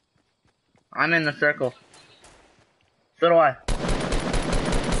 I'm in the circle. So do I.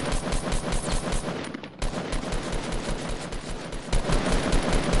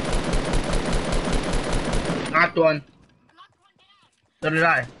 Knocked one. So did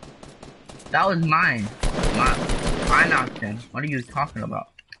I. That was mine. I knocked him. What are you talking about?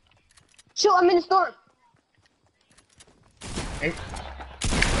 Shoot, I'm in the storm. It,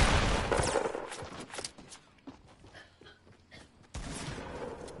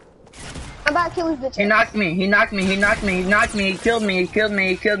 I'm about to kill this bitch. he knocked me. He knocked me. He knocked me. He knocked me. He killed me. He killed me.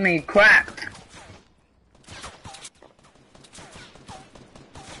 He killed me. Crap.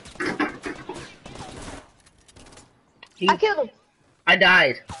 I killed him. I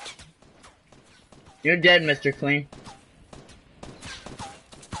died. You're dead, Mr. Clean.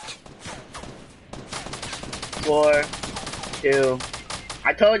 4, 2.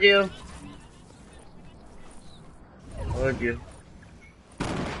 I told you. I told you.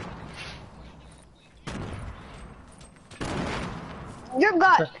 You're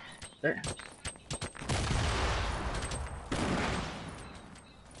God.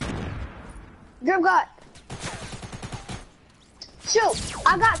 You're God. Shoot,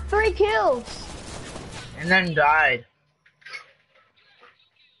 I got 3 kills. And then died.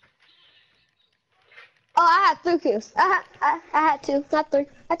 Oh, I had 3 kills. I had 2, not 3.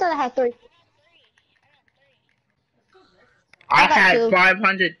 I thought I had 3. I got had 2.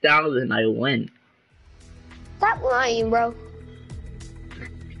 500,000. I win. Stop lying, bro.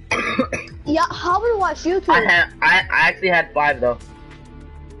 Yeah, how would watch YouTube? I actually had 5 though.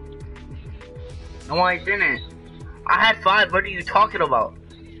 No, I didn't. I had 5. What are you talking about?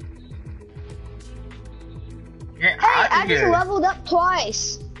 Get Hey, out of I just here. leveled up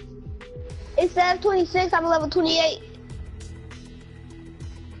twice. Instead of 26, I'm level 28.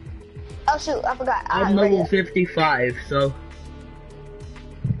 Oh shoot, I forgot. I'm level 55, so.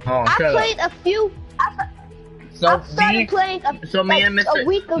 Oh, I shut up. played a few. So I started playing me and a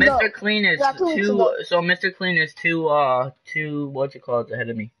week ago. Mr. Clean is Yeah, 2 weeks 2. ago. So Mr. Clean is 2. What you call it ahead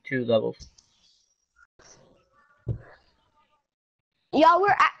of me? 2 levels. Y'all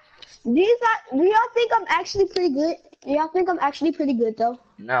do y'all think I'm actually pretty good? Do y'all think I'm actually pretty good though?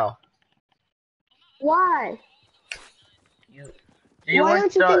 No. Why? Do you Why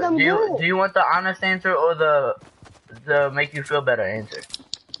want don't you think I'm do good? you want the honest answer or the make you feel better answer?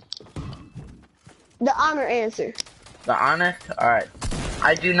 The honor answer. The honest? Alright.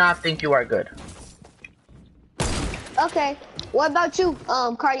 I do not think you are good. Okay. What about you,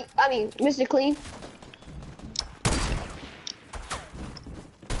 Mr. Clean?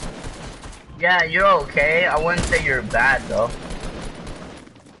 Yeah, you're okay. I wouldn't say you're bad though.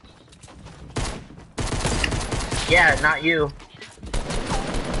 Yeah, not you.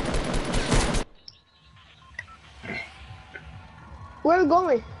 Where are we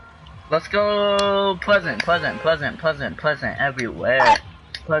going? Let's go pleasant everywhere.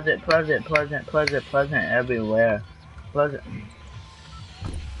 Pleasant everywhere. Pleasant.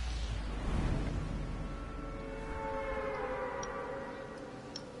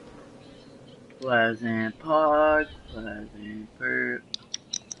 Pleasant Park, Pleasant Park.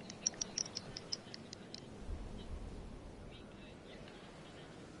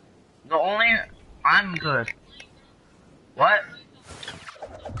 I'm good. What?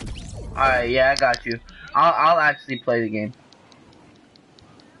 Alright, yeah, I got you. I'll actually play the game.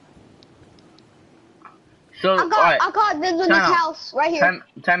 So, alright. I got this in this house right here.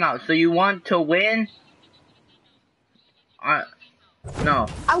 Time out. So you want to win? No.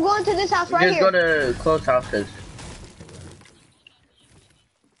 I'm going to this house right Just here. go to close houses.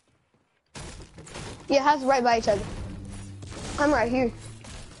 Yeah, houses right by each other. I'm right here.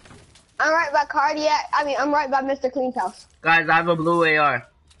 I'm right by Cardiac. I'm right by Mr. Clean's house. Guys, I have a blue AR.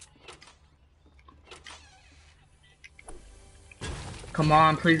 Come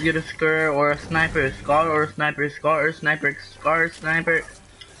on, please get a scar or a sniper. Scar or a sniper. Scar or a sniper. Scar or a sniper.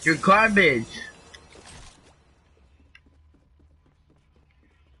 You're garbage.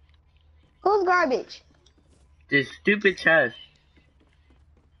 Who's garbage? This stupid chest.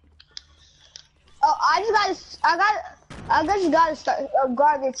 Oh, I just got a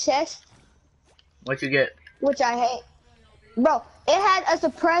garbage chest. What you get? Which I hate. Bro, it had a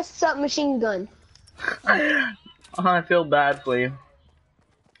suppressed submachine gun. Oh, I feel bad for you.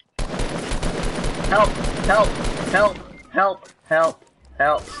 Help! Help! Help! Help! Help!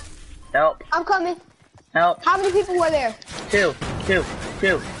 Help! Help! I'm coming. Help! How many people were there? Two.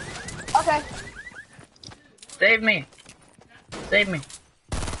 Okay. Save me! Save me!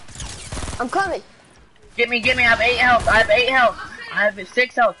 I'm coming. Get me! I have 8 health! I have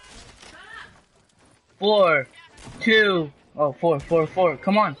 6 health! 4, 2, oh, 4.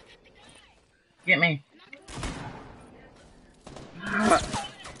 Come on! Get me!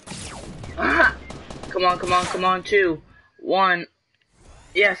 Come on! 2, 1.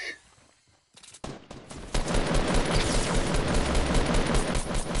 Yes!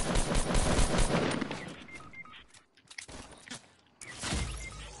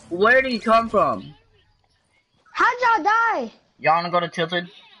 Where did he come from? How'd y'all die? Y'all wanna go to Tilted?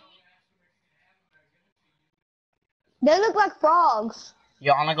 They look like frogs.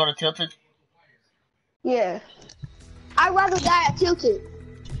 Y'all wanna go to Tilted? Yeah. I'd rather die at Tilted.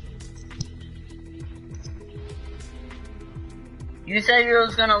 You said you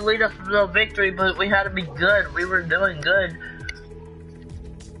was gonna lead us to the victory, but we had to be good. We were doing good.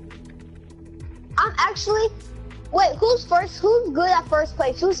 I'm actually... Wait, who's first? Who's good at first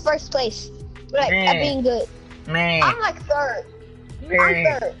place? Who's first place? Like, at being good? Me. I'm like third. Me.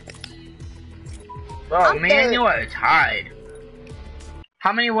 I'm third. Bro, me and you are tied.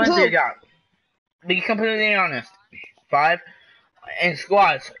 How many wins do you got? Be completely honest. 5. In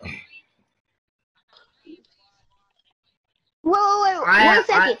squads. Wait, one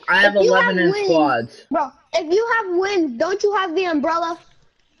second. I have 11 in squads. Bro, if you have wins, don't you have the umbrella?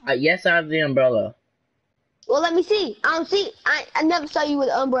 Yes, I have the umbrella. Well, let me see. I don't see. I never saw you with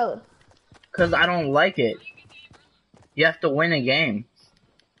an umbrella. Cause I don't like it. You have to win a game.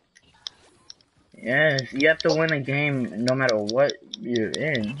 Yes, you have to win a game no matter what you're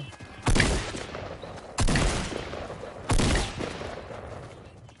in.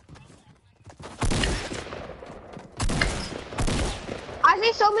 I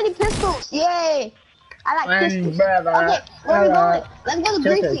see so many pistols. Yay. I like And pistols. brother, Okay, where are we going? Let's go to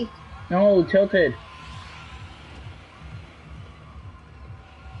tilted. Greasy. No, tilted.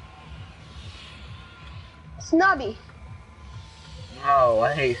 Snobby. Oh,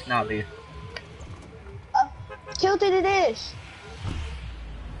 I hate Snobby. Tilted it is.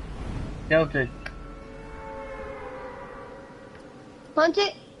 Tilted. Hunt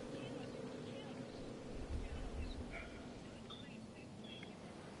it.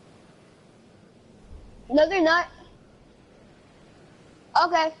 No, they're not.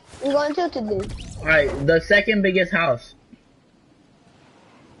 Okay, we're going tilted then. Alright, the second biggest house.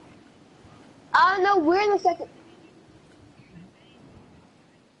 I don't know, we're in the second.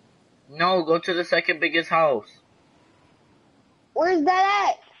 No, go to the second biggest house. Where's that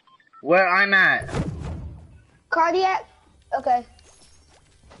at? Where I'm at. Cardiac? Okay.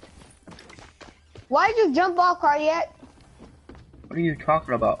 Why'd you jump off, Cardiac? What are you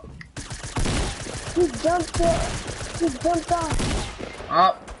talking about? He jumped off. He jumped off.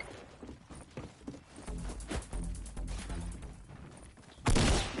 Up.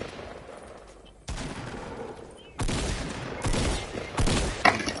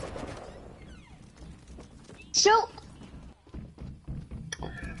 Shoot!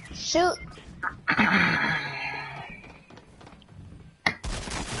 Shoot!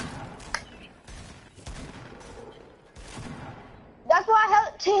 That's why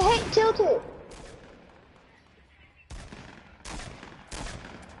I hate tilted.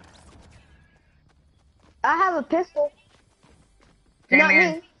 I have a pistol. Not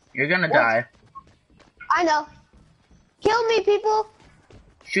Damien, me. you're gonna What? die. I know. Kill me, people!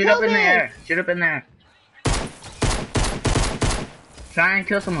 Shoot Kill up in the me. air. Shoot up in there. Try and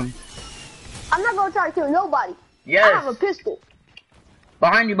kill someone. I'm not gonna try to kill nobody. Yes. I have a pistol.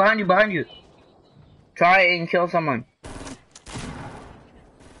 Behind you, behind you, behind you. Try and kill someone.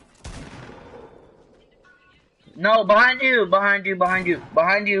 No, behind you, behind you, behind you,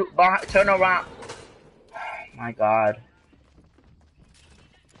 behind you, turn around. My God.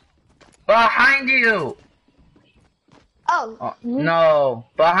 Behind you! Oh. No,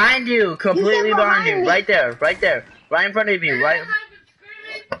 behind you, completely behind you, behind me. right there, right there, right in front of you, right.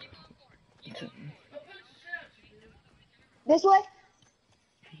 This way?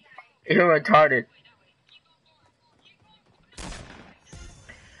 You're retarded.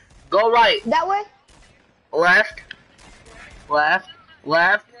 Go right, That way? left, left,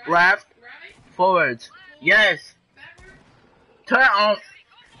 left, left, forwards. Yes. Turn on.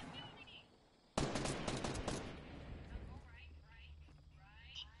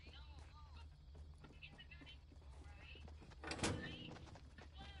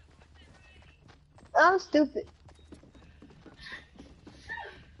 I'm stupid.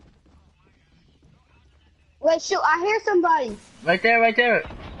 Wait, shoot, I hear somebody. Right there, right there.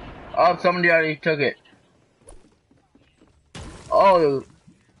 Oh, somebody already took it. Oh,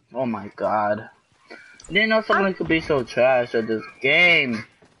 oh my God. Didn't know someone could be so trash at this game.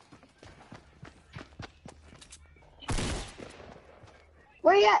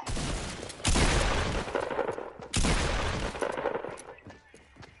 Where you at?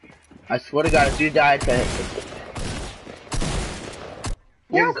 I swear to God, if you die to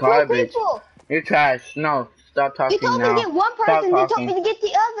you're There's two garbage. people. You're trash. No, stop talking You told now. me to get one Stop person, you told talking. me to get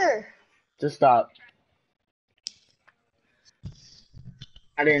the other. Just stop.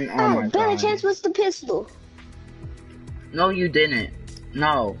 I didn't. Oh my Better God. chance with the pistol. No, you didn't.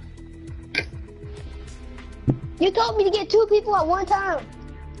 No. You told me to get two people at one time.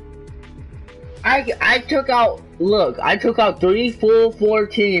 I took out. Look, I took out 3 full 4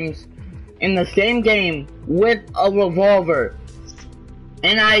 teams in the same game with a revolver,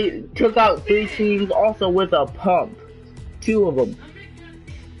 and I took out 3 teams also with a pump. 2 of them.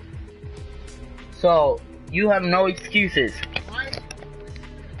 So you have no excuses.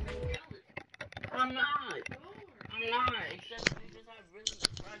 I'm not. I'm not. Except because I really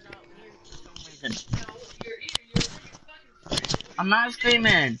tried out here for some reason. I'm not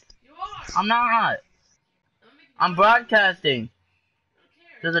screaming. I'm not. I'm broadcasting.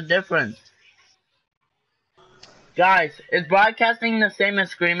 There's a difference. Guys, is broadcasting the same as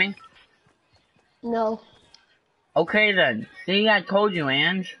screaming? No. Okay then. See, I told you,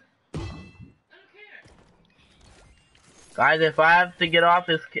 Ange. Guys, if I have to get off,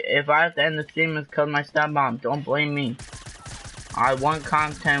 if I have to end the stream, it's because my stab bomb. Don't blame me. I want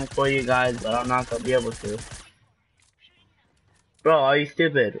content for you guys, but I'm not gonna be able to. Bro, are you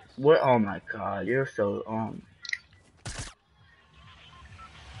stupid? What? Oh my God, you're so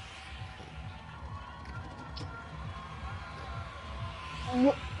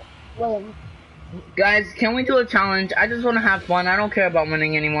Whatever. Guys, can we do a challenge? I just want to have fun. I don't care about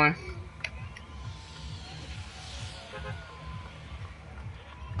winning anymore.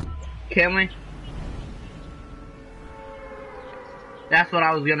 Can we? That's what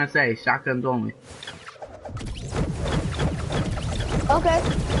I was gonna say. Shotguns only. Okay.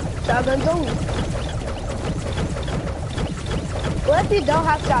 Shotguns only. What if you don't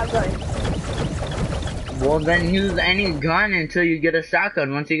have shotgun? Well, then use any gun until you get a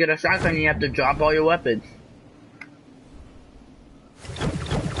shotgun. Once you get a shotgun, you have to drop all your weapons.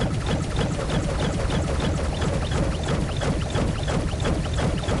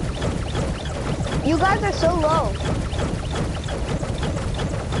 You guys are so low.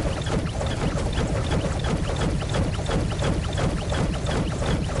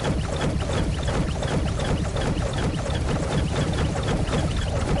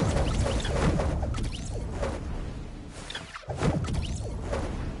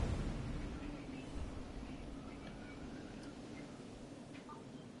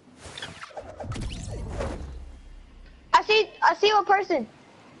 I see a person.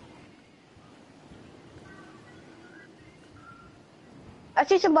 I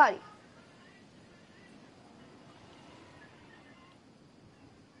see somebody.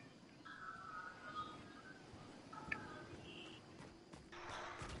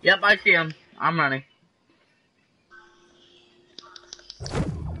 Yep, I see him. I'm running.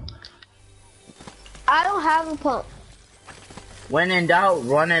 I don't have a pump. When in doubt,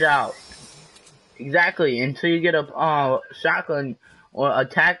 run it out. Exactly. Until you get a shotgun or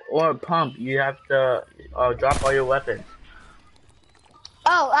attack or pump, you have to drop all your weapons.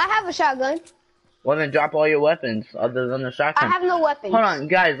 Oh, I have a shotgun. Well, then drop all your weapons other than the shotgun. I have no weapons. Hold on,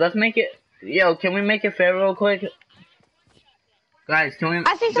 guys. Let's make it. Yo, can we make it fair real quick? Guys, can we?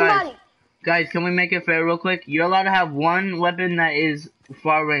 I see somebody. Guys, can we make it fair real quick? You're allowed to have one weapon that is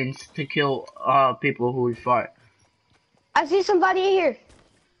far range to kill people who is far. I see somebody in here.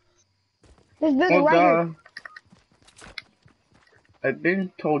 This building right here. I've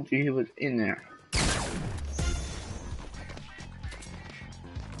been told you he was in there.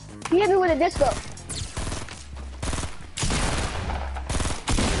 He hit me with a disco.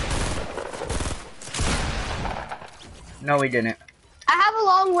 No, he didn't. I have a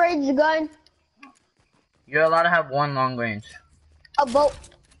long range gun. You're allowed to have one long range. A bolt.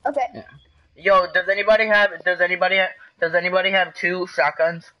 Okay. Yeah. Yo, does anybody have two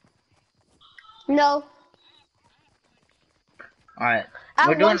shotguns? No. Alright. I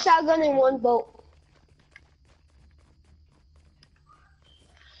have one shotgun and one bolt.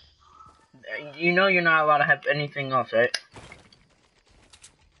 You know you're not allowed to have anything else, right?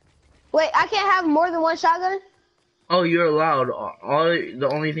 Wait, I can't have more than one shotgun? Oh, you're allowed. The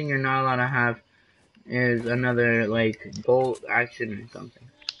only thing you're not allowed to have is another, like, bolt action or something.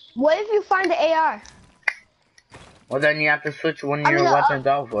 What if you find the AR? Well, then you have to switch one of your weapons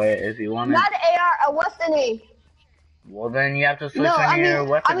out for it if you want it. Not the AR, what's the name? Well, then you have to switch one of your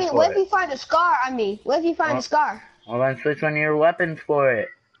weapons for it. What if you find a scar? What if you find a scar? Well, then switch one of your weapons for it.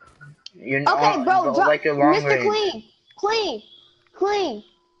 Okay, bro, drop. Like your long Mr. range. Clean.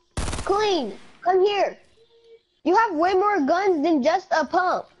 Come here. You have way more guns than just a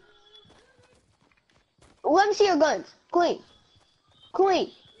pump. Let me see your guns. Clean.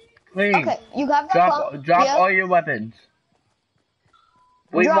 Okay, you got that pump. Drop all your weapons.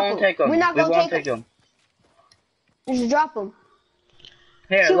 We won't take them. We're not going to take them. Just drop them.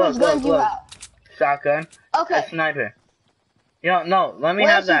 Here, see what guns you have. Shotgun. Okay. A sniper. No, let me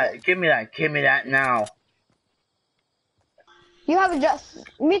have that. Give me that now. You have a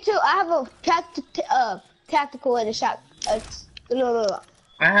me too. I have a tactical and a shot. No.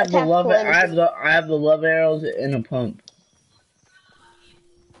 I have the love arrows and a pump.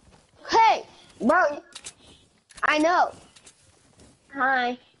 Hey, bro. I know.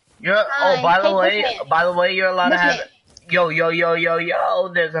 Hi. Oh, by the way, you're allowed to have. Yo.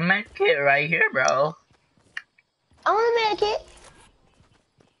 There's a med kit right here, bro. I want a med kit.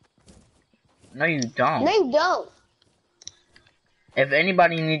 No, you don't. No, you don't. If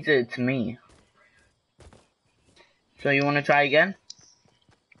anybody needs it, it's me. So you want to try again?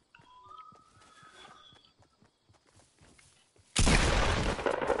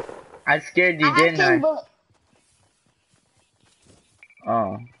 I scared you, didn't I?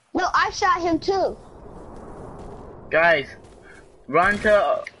 Oh. No, I shot him too. Guys, run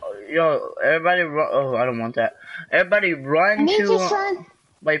to... Yo, everybody run... Oh, I don't want that. Everybody run Me to... too, son.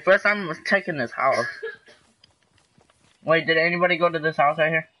 Wait, first I'm checking this house. Wait, did anybody go to this house right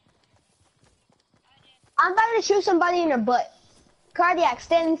here? I'm about to shoot somebody in their butt. Cardiac,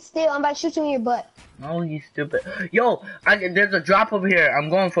 stand still. I'm about to shoot you in your butt. Oh, you stupid. Yo, there's a drop over here. I'm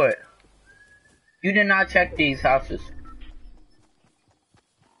going for it. You did not check these houses.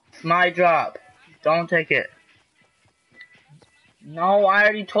 It's my drop. Don't take it. No, I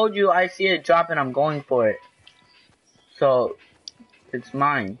already told you I see it drop and I'm going for it. So, it's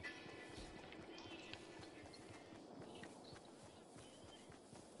mine.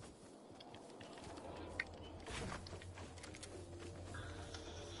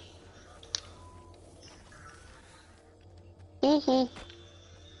 Hee hee.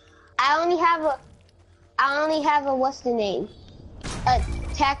 I only have a what's the name? A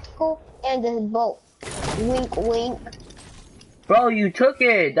tactical and a bolt. Wink wink. Bro, you took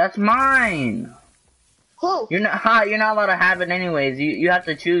it. That's mine. Who? You're not allowed to have it anyways. You have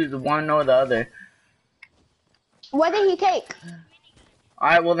to choose one or the other. What did he take?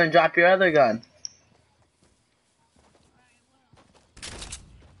 Alright, well then drop your other gun.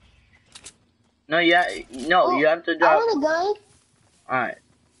 No, you have to I drop. want a gun. Alright,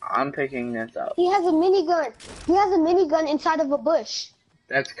 I'm picking this up. He has a minigun. He has a minigun inside of a bush.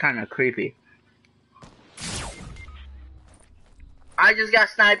 That's kind of creepy. I just got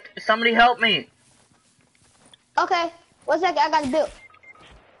sniped. Somebody help me. Okay, 1 second. I got a build.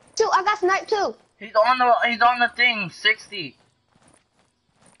 Two. I got sniped too. He's on the thing. 60.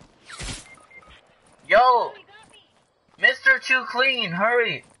 Yo, Mr. Too Clean,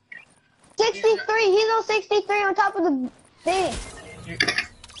 hurry. 63. He's on 63 on top of the thing.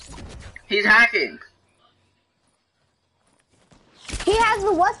 He's hacking. He has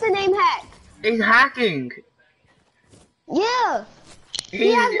the what's the name hack. He's hacking. Yeah.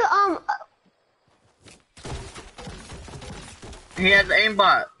 He has the He has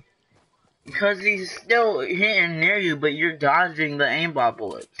aimbot. Because he's still hitting near you, but you're dodging the aimbot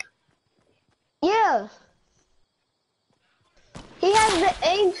bullets. Yeah. He has the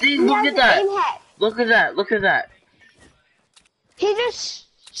aim. See, look at that. Aim hack. Look at that. Look at that. He just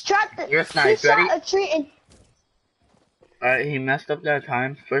shot the. You're sniped. He Ready? shot a tree and. Alright, he messed up that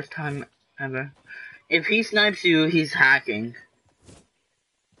time. First time ever. If he snipes you, he's hacking.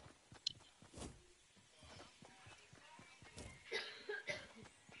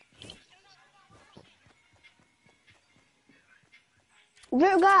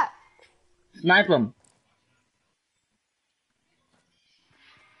 Drew got. Snipe him.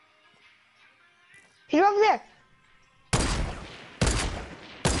 He's over there.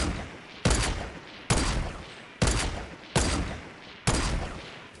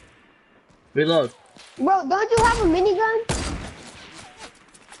 Reload. Bro, don't you have a minigun?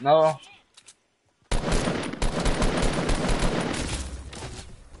 No.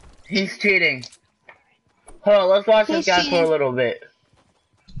 He's cheating. Hold on, let's watch this guy for a little bit.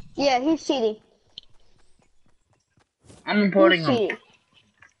 Yeah, he's cheating. I'm importing him. Cheating.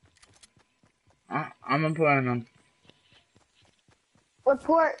 I'm importing him.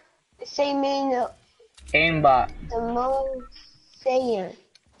 Report same mean Aimbot. the most saying.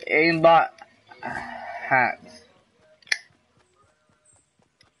 Aimbot hacks.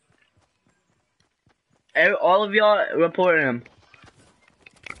 All of y'all report him.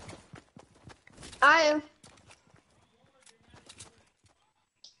 I am.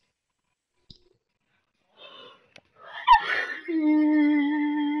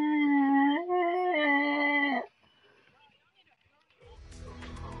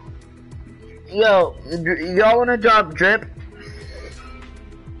 Yo, y'all wanna drop drip?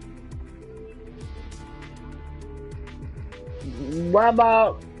 What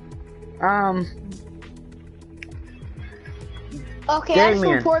about, Okay, I just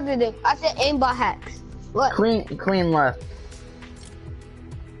Damien. reported it. I said aimbot hacks. What? clean left?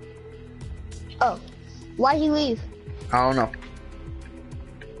 Oh. Why'd he leave? I don't know.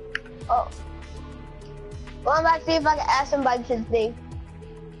 Oh. Well, I'm about to see if I can ask somebody to the thing.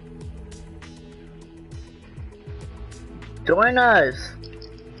 Join us.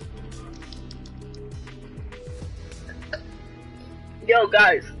 Yo,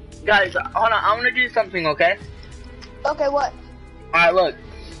 guys, hold on. I want to do something, okay? Okay, what? All right, look,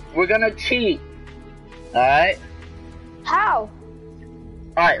 we're gonna cheat. All right. How? All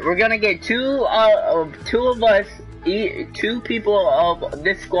right, we're gonna get two of us, two people of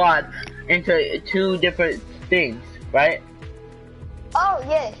this squad into two different things, right? Oh,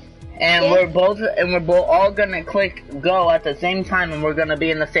 yeah. And Yeah. we're both all gonna click go at the same time, and we're gonna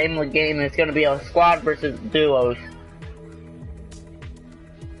be in the same game. And it's gonna be a squad versus duos.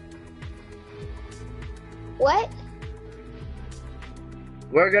 What?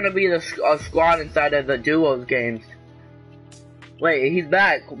 We're gonna be a squad inside of the duos games. Wait, he's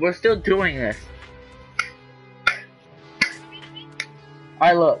back. We're still doing this.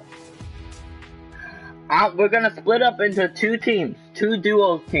 Alright, look. We're gonna split up into two teams, two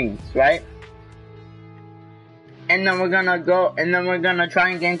duo teams, right? And then we're gonna try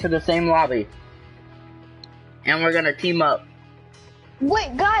and get into the same lobby. And we're gonna team up.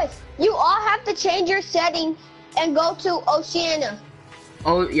 Wait, guys, you all have to change your settings and go to Oceania.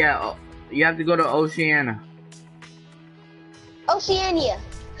 Oh yeah, you have to go to Oceania. Oceania.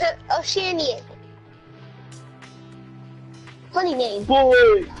 Oceania. Funny name.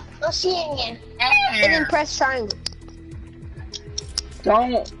 Boy. Oceania. And then press triangle.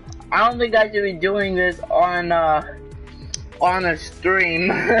 Don't. I don't think I should be doing this on a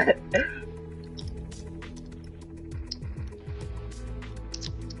stream.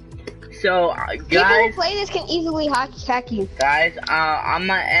 So, People who guys, play this can easily hack you. guys, I'm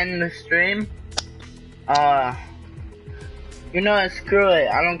gonna end the stream. You know what? Screw it.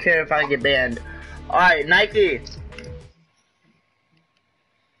 I don't care if I get banned. All right, Nike.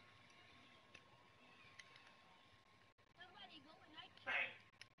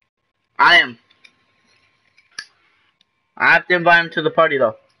 I am. I have to invite him to the party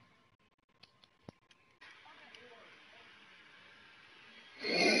though.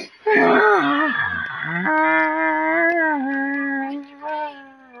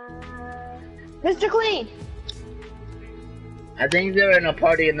 Mr. Clean. I think they're in a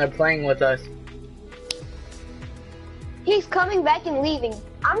party and they're playing with us. He's coming back and leaving.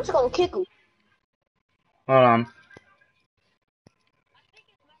 I'm just gonna kick him. Hold on.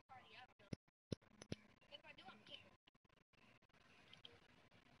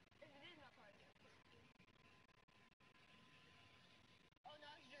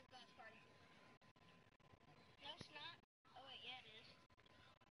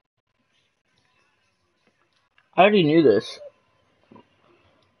 I already knew this.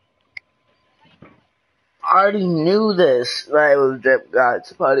 I already knew this, that it was Drip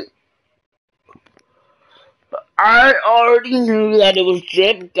God's party. I already knew that it was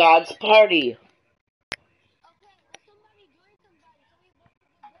Drip God's party.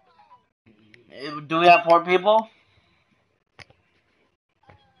 Do we have 4 people?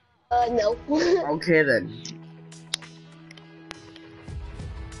 No. Okay then.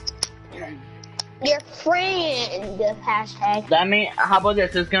 Your friend, hashtag. That mean, how about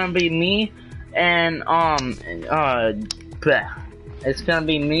this? It's gonna be me and bleh. It's gonna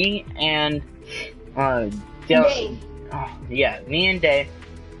be me and Day. Yeah, me and Day.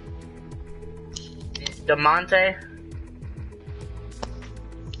 Demonte.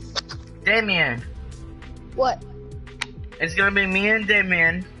 Damien. What? It's gonna be me and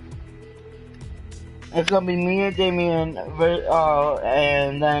Damien. It's gonna be me and Damien,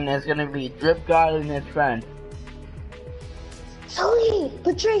 and then it's gonna be Drip God and his friend. Tony,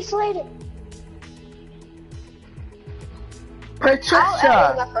 Patrice later. Patricia! I'll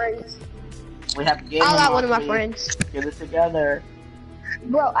add one of my friends. We have to get I'll add one of my friends. Get it together.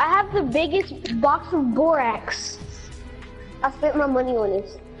 Bro, I have the biggest box of borax. I spent my money on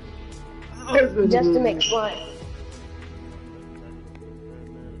this. Just to make slime.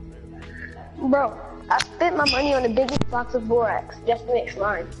 Bro, I spent my money on the biggest box of borax just to make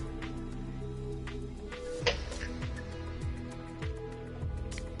slime.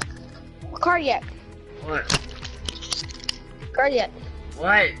 Cardiac. What? Cardiac.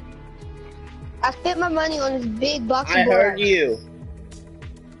 What? I spent my money on this big box of I borax. heard you.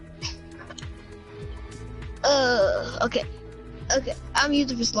 Okay. Okay, I'm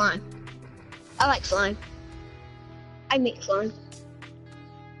using for slime. I like slime. I make slime.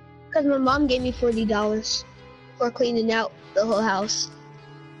 Because my mom gave me $40 for cleaning out the whole house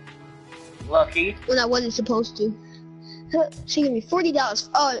Lucky. when I wasn't supposed to. She gave me $40.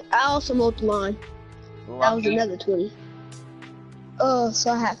 Oh, I also mowed the lawn. Lucky. That was another 20. Oh, so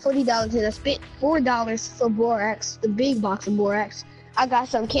I had $40 and I spent $4 for borax, the big box of borax. I got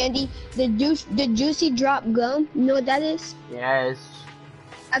some candy, the juicy drop gum. You know what that is? Yes.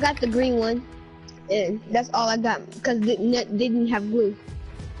 I got the green one, and that's all I got because they didn't have glue.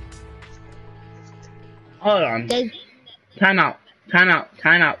 Hold on. They, Time out. Time out.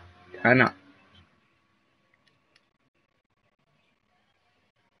 Time out. Time out.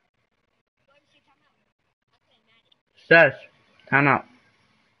 Shush. Time out.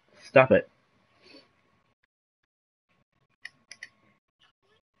 Stop it.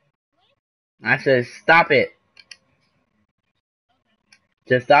 I said stop it.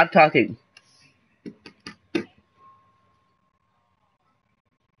 Just stop talking.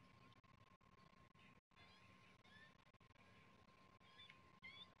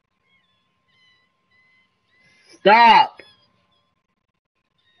 Stop!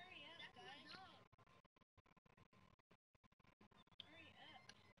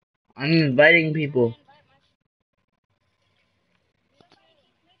 I'm inviting people.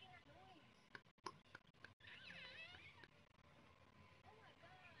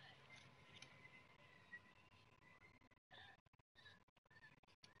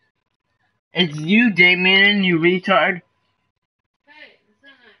 It's you, Damien, you retard.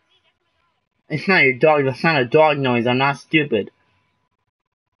 It's not your dog. That's not a dog noise. I'm not stupid.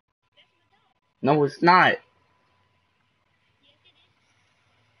 No, it's not.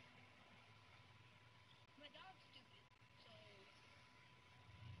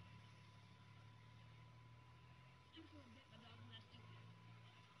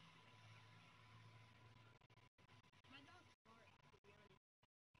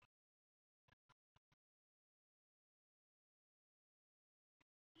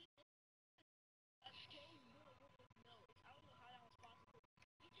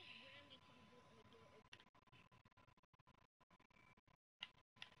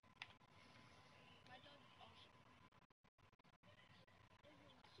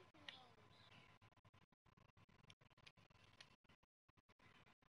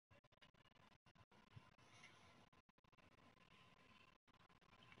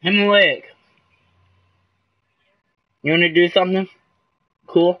 Himmelick, you wanna do something?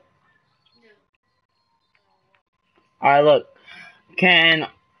 Cool? Alright, look. Can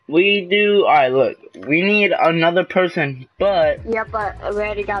we do... Alright, look. We need another person, but... Yep, but I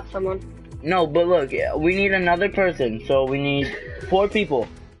already got someone. No, but look. We need another person, so we need 4 people.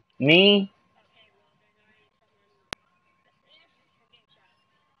 Me.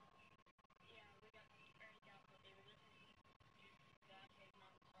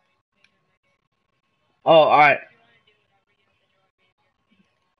 Oh, alright.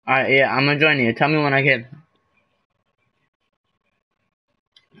 Alright, yeah, I'm gonna join you. Tell me when I can.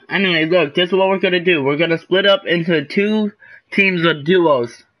 Anyway, look, this is what we're gonna do. We're gonna split up into 2 teams of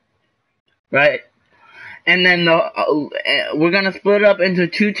duos. Right? And then we're gonna split up into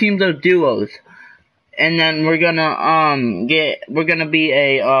 2 teams of duos. And then we're gonna be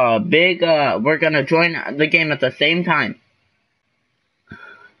a we're gonna join the game at the same time.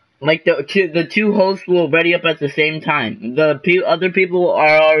 Like the two hosts will ready up at the same time. The other people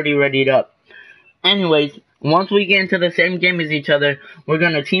are already readied up. Anyways, once we get into the same game as each other, we're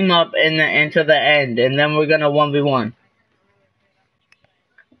gonna team up into the end, and then we're gonna 1v1.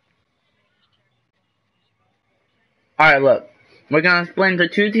 Alright, look. We're gonna split into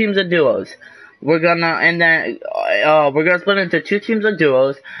 2 teams of duos. We're gonna split into 2 teams of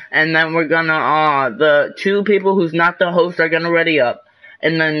duos, and then we're gonna the 2 people who's not the host are gonna ready up,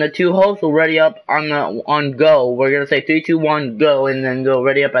 and then the 2 hosts will ready up on go. We're gonna say 3, 2, 1, go, and then go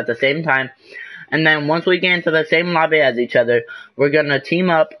ready up at the same time. And then once we get into the same lobby as each other, we're gonna team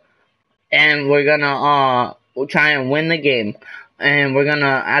up, and we're gonna we'll try and win the game. And we're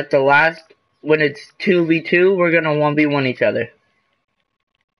gonna at the last, when it's 2v2, we're gonna 1v1 each other.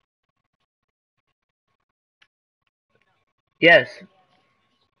 Yes.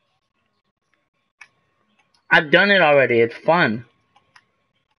 I've done it already. It's fun.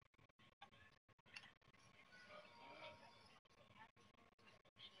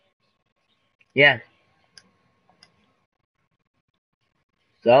 Yeah.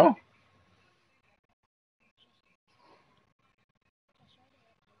 So?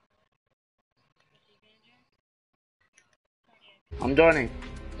 I'm joining.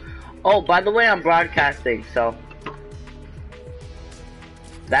 Oh, by the way, I'm broadcasting, so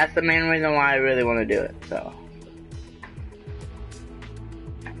that's the main reason why I really want to do it, so.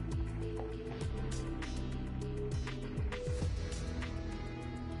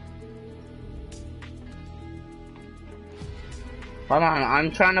 Hold on,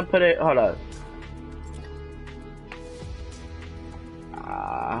 I'm trying to put it, hold on.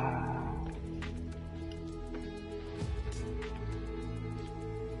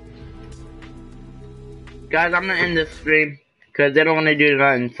 Guys, I'm gonna end this stream, because they don't want to do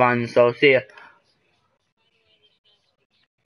nothing fun, so see ya.